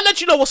 I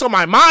let you know what's on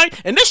my mind,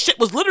 and this shit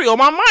was literally on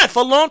my mind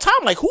for a long time.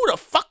 Like, who the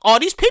fuck are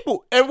these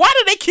people, and why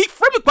do they keep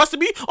friend requesting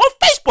me on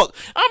Facebook?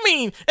 I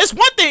mean, it's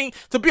one thing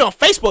to be on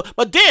Facebook,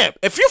 but damn,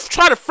 if you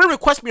try to friend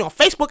request me on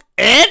Facebook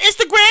and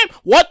Instagram,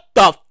 what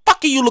the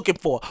fuck are you looking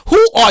for?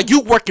 Who are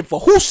you working for?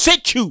 Who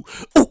sent you?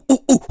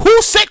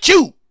 Who sent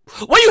you?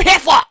 What are you here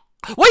for?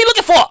 What are you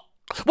looking for?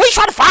 What are you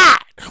trying to find?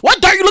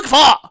 What dirt are you looking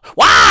for?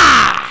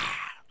 Why?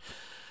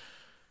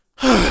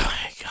 Oh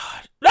my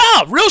God.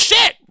 No, real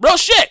shit.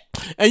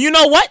 And you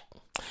know what?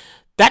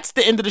 That's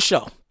the end of the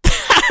show.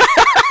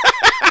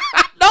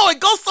 No, it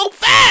goes so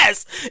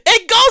fast. Like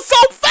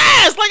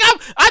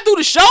I do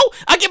the show.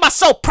 I get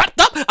myself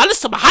prepped up. I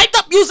listen to my hyped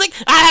up music.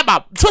 I have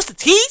my Twisted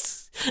Teas.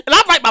 And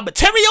I write my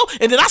material.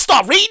 And then I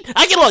start reading.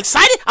 I get all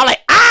excited. I'm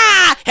like,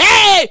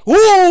 hey,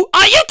 ooh,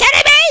 are you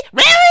kidding me?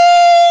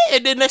 Really?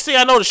 And then next thing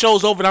I know, the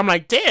show's over. And I'm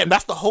like, damn,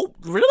 that's the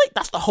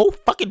whole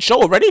fucking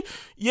show already?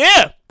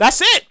 Yeah,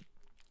 that's it.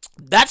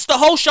 That's the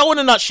whole show in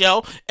a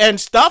nutshell and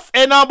stuff.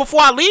 And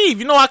before I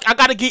leave, I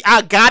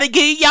gotta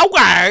give your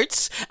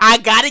words. I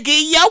gotta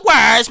give your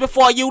words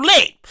before you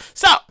leave.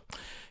 So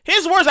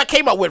here's the words I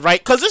came up with, right?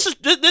 Because this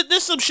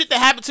is some shit that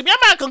happened to me.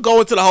 I'm not gonna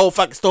go into the whole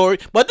fucking story,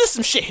 but this is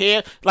some shit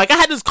here. Like, I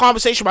had this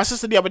conversation with my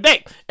sister the other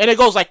day, and it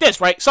goes like this,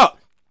 right? So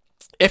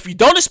if you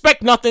don't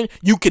expect nothing,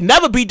 you can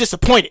never be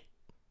disappointed.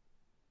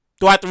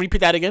 Do I have to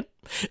repeat that again?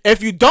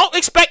 If you don't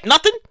expect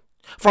nothing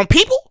from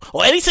people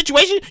or any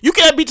situation, you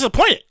can never be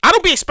disappointed. I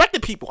don't be expecting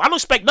people. I don't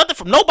expect nothing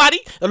from nobody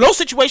in those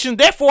situations.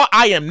 Therefore,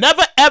 I am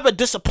never ever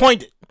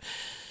disappointed.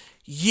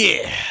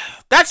 Yeah,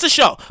 that's the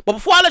show. But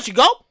before I let you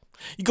go,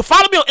 you can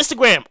follow me on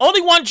Instagram,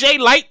 only one J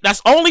Light.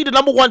 That's only the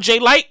number one J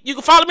Light. You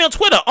can follow me on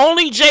Twitter,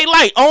 only J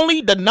Light,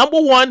 only the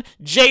number one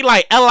J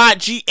Light,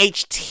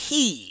 LIGHT.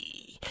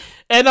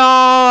 And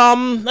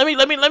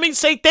let me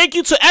say thank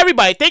you to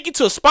everybody. Thank you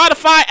to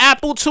Spotify,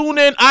 Apple,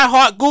 TuneIn,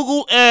 iHeart,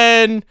 Google,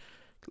 and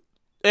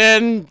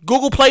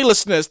Google Play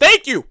listeners.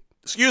 Thank you.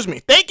 Excuse me.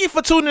 Thank you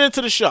for tuning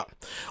into the show.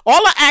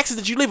 All I ask is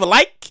that you leave a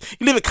like,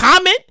 you leave a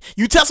comment,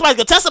 you tell somebody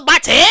to tell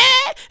somebody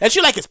that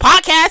you like his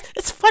podcast.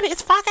 It's funny.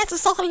 His podcast is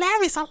so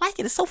hilarious. I like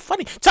it. It's so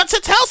funny. Tell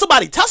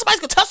somebody. Tell somebody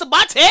to tell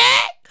somebody.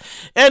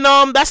 And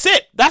that's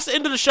it. That's the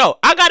end of the show.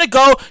 I gotta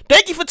go.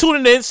 Thank you for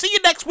tuning in. See you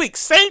next week.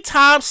 Same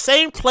time,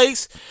 same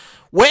place.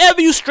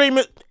 Wherever you stream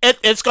it,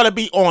 it's gonna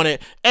be on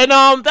it. And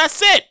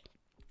that's it.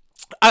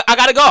 I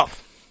gotta go.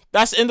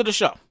 That's the end of the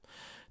show.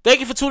 Thank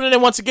you for tuning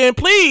in once again.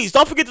 Please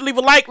don't forget to leave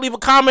a like, leave a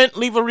comment,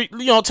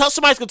 tell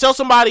somebody's gonna tell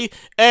somebody.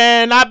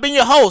 And I've been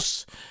your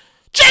host,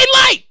 Jay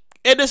Light,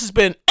 and this has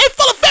been In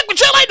Full Effect with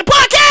Jay Light, the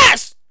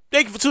podcast.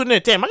 Thank you for tuning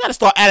in. Damn, I gotta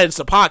start adding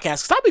some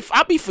podcasts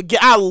because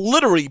I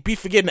literally be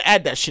forgetting to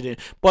add that shit in.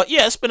 But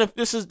yeah,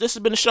 this has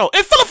been the show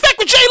In Full Effect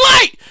with Jay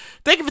Light.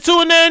 Thank you for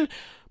tuning in.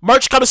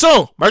 Merch coming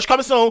soon.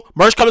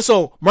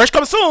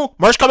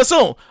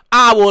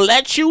 I will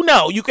let you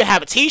know. You can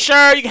have a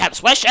t-shirt. You can have a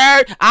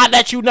sweatshirt. I'll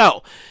let you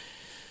know.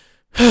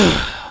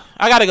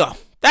 I gotta go.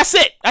 That's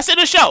it. That's it in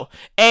the show.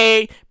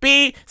 A,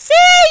 B, see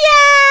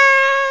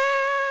ya!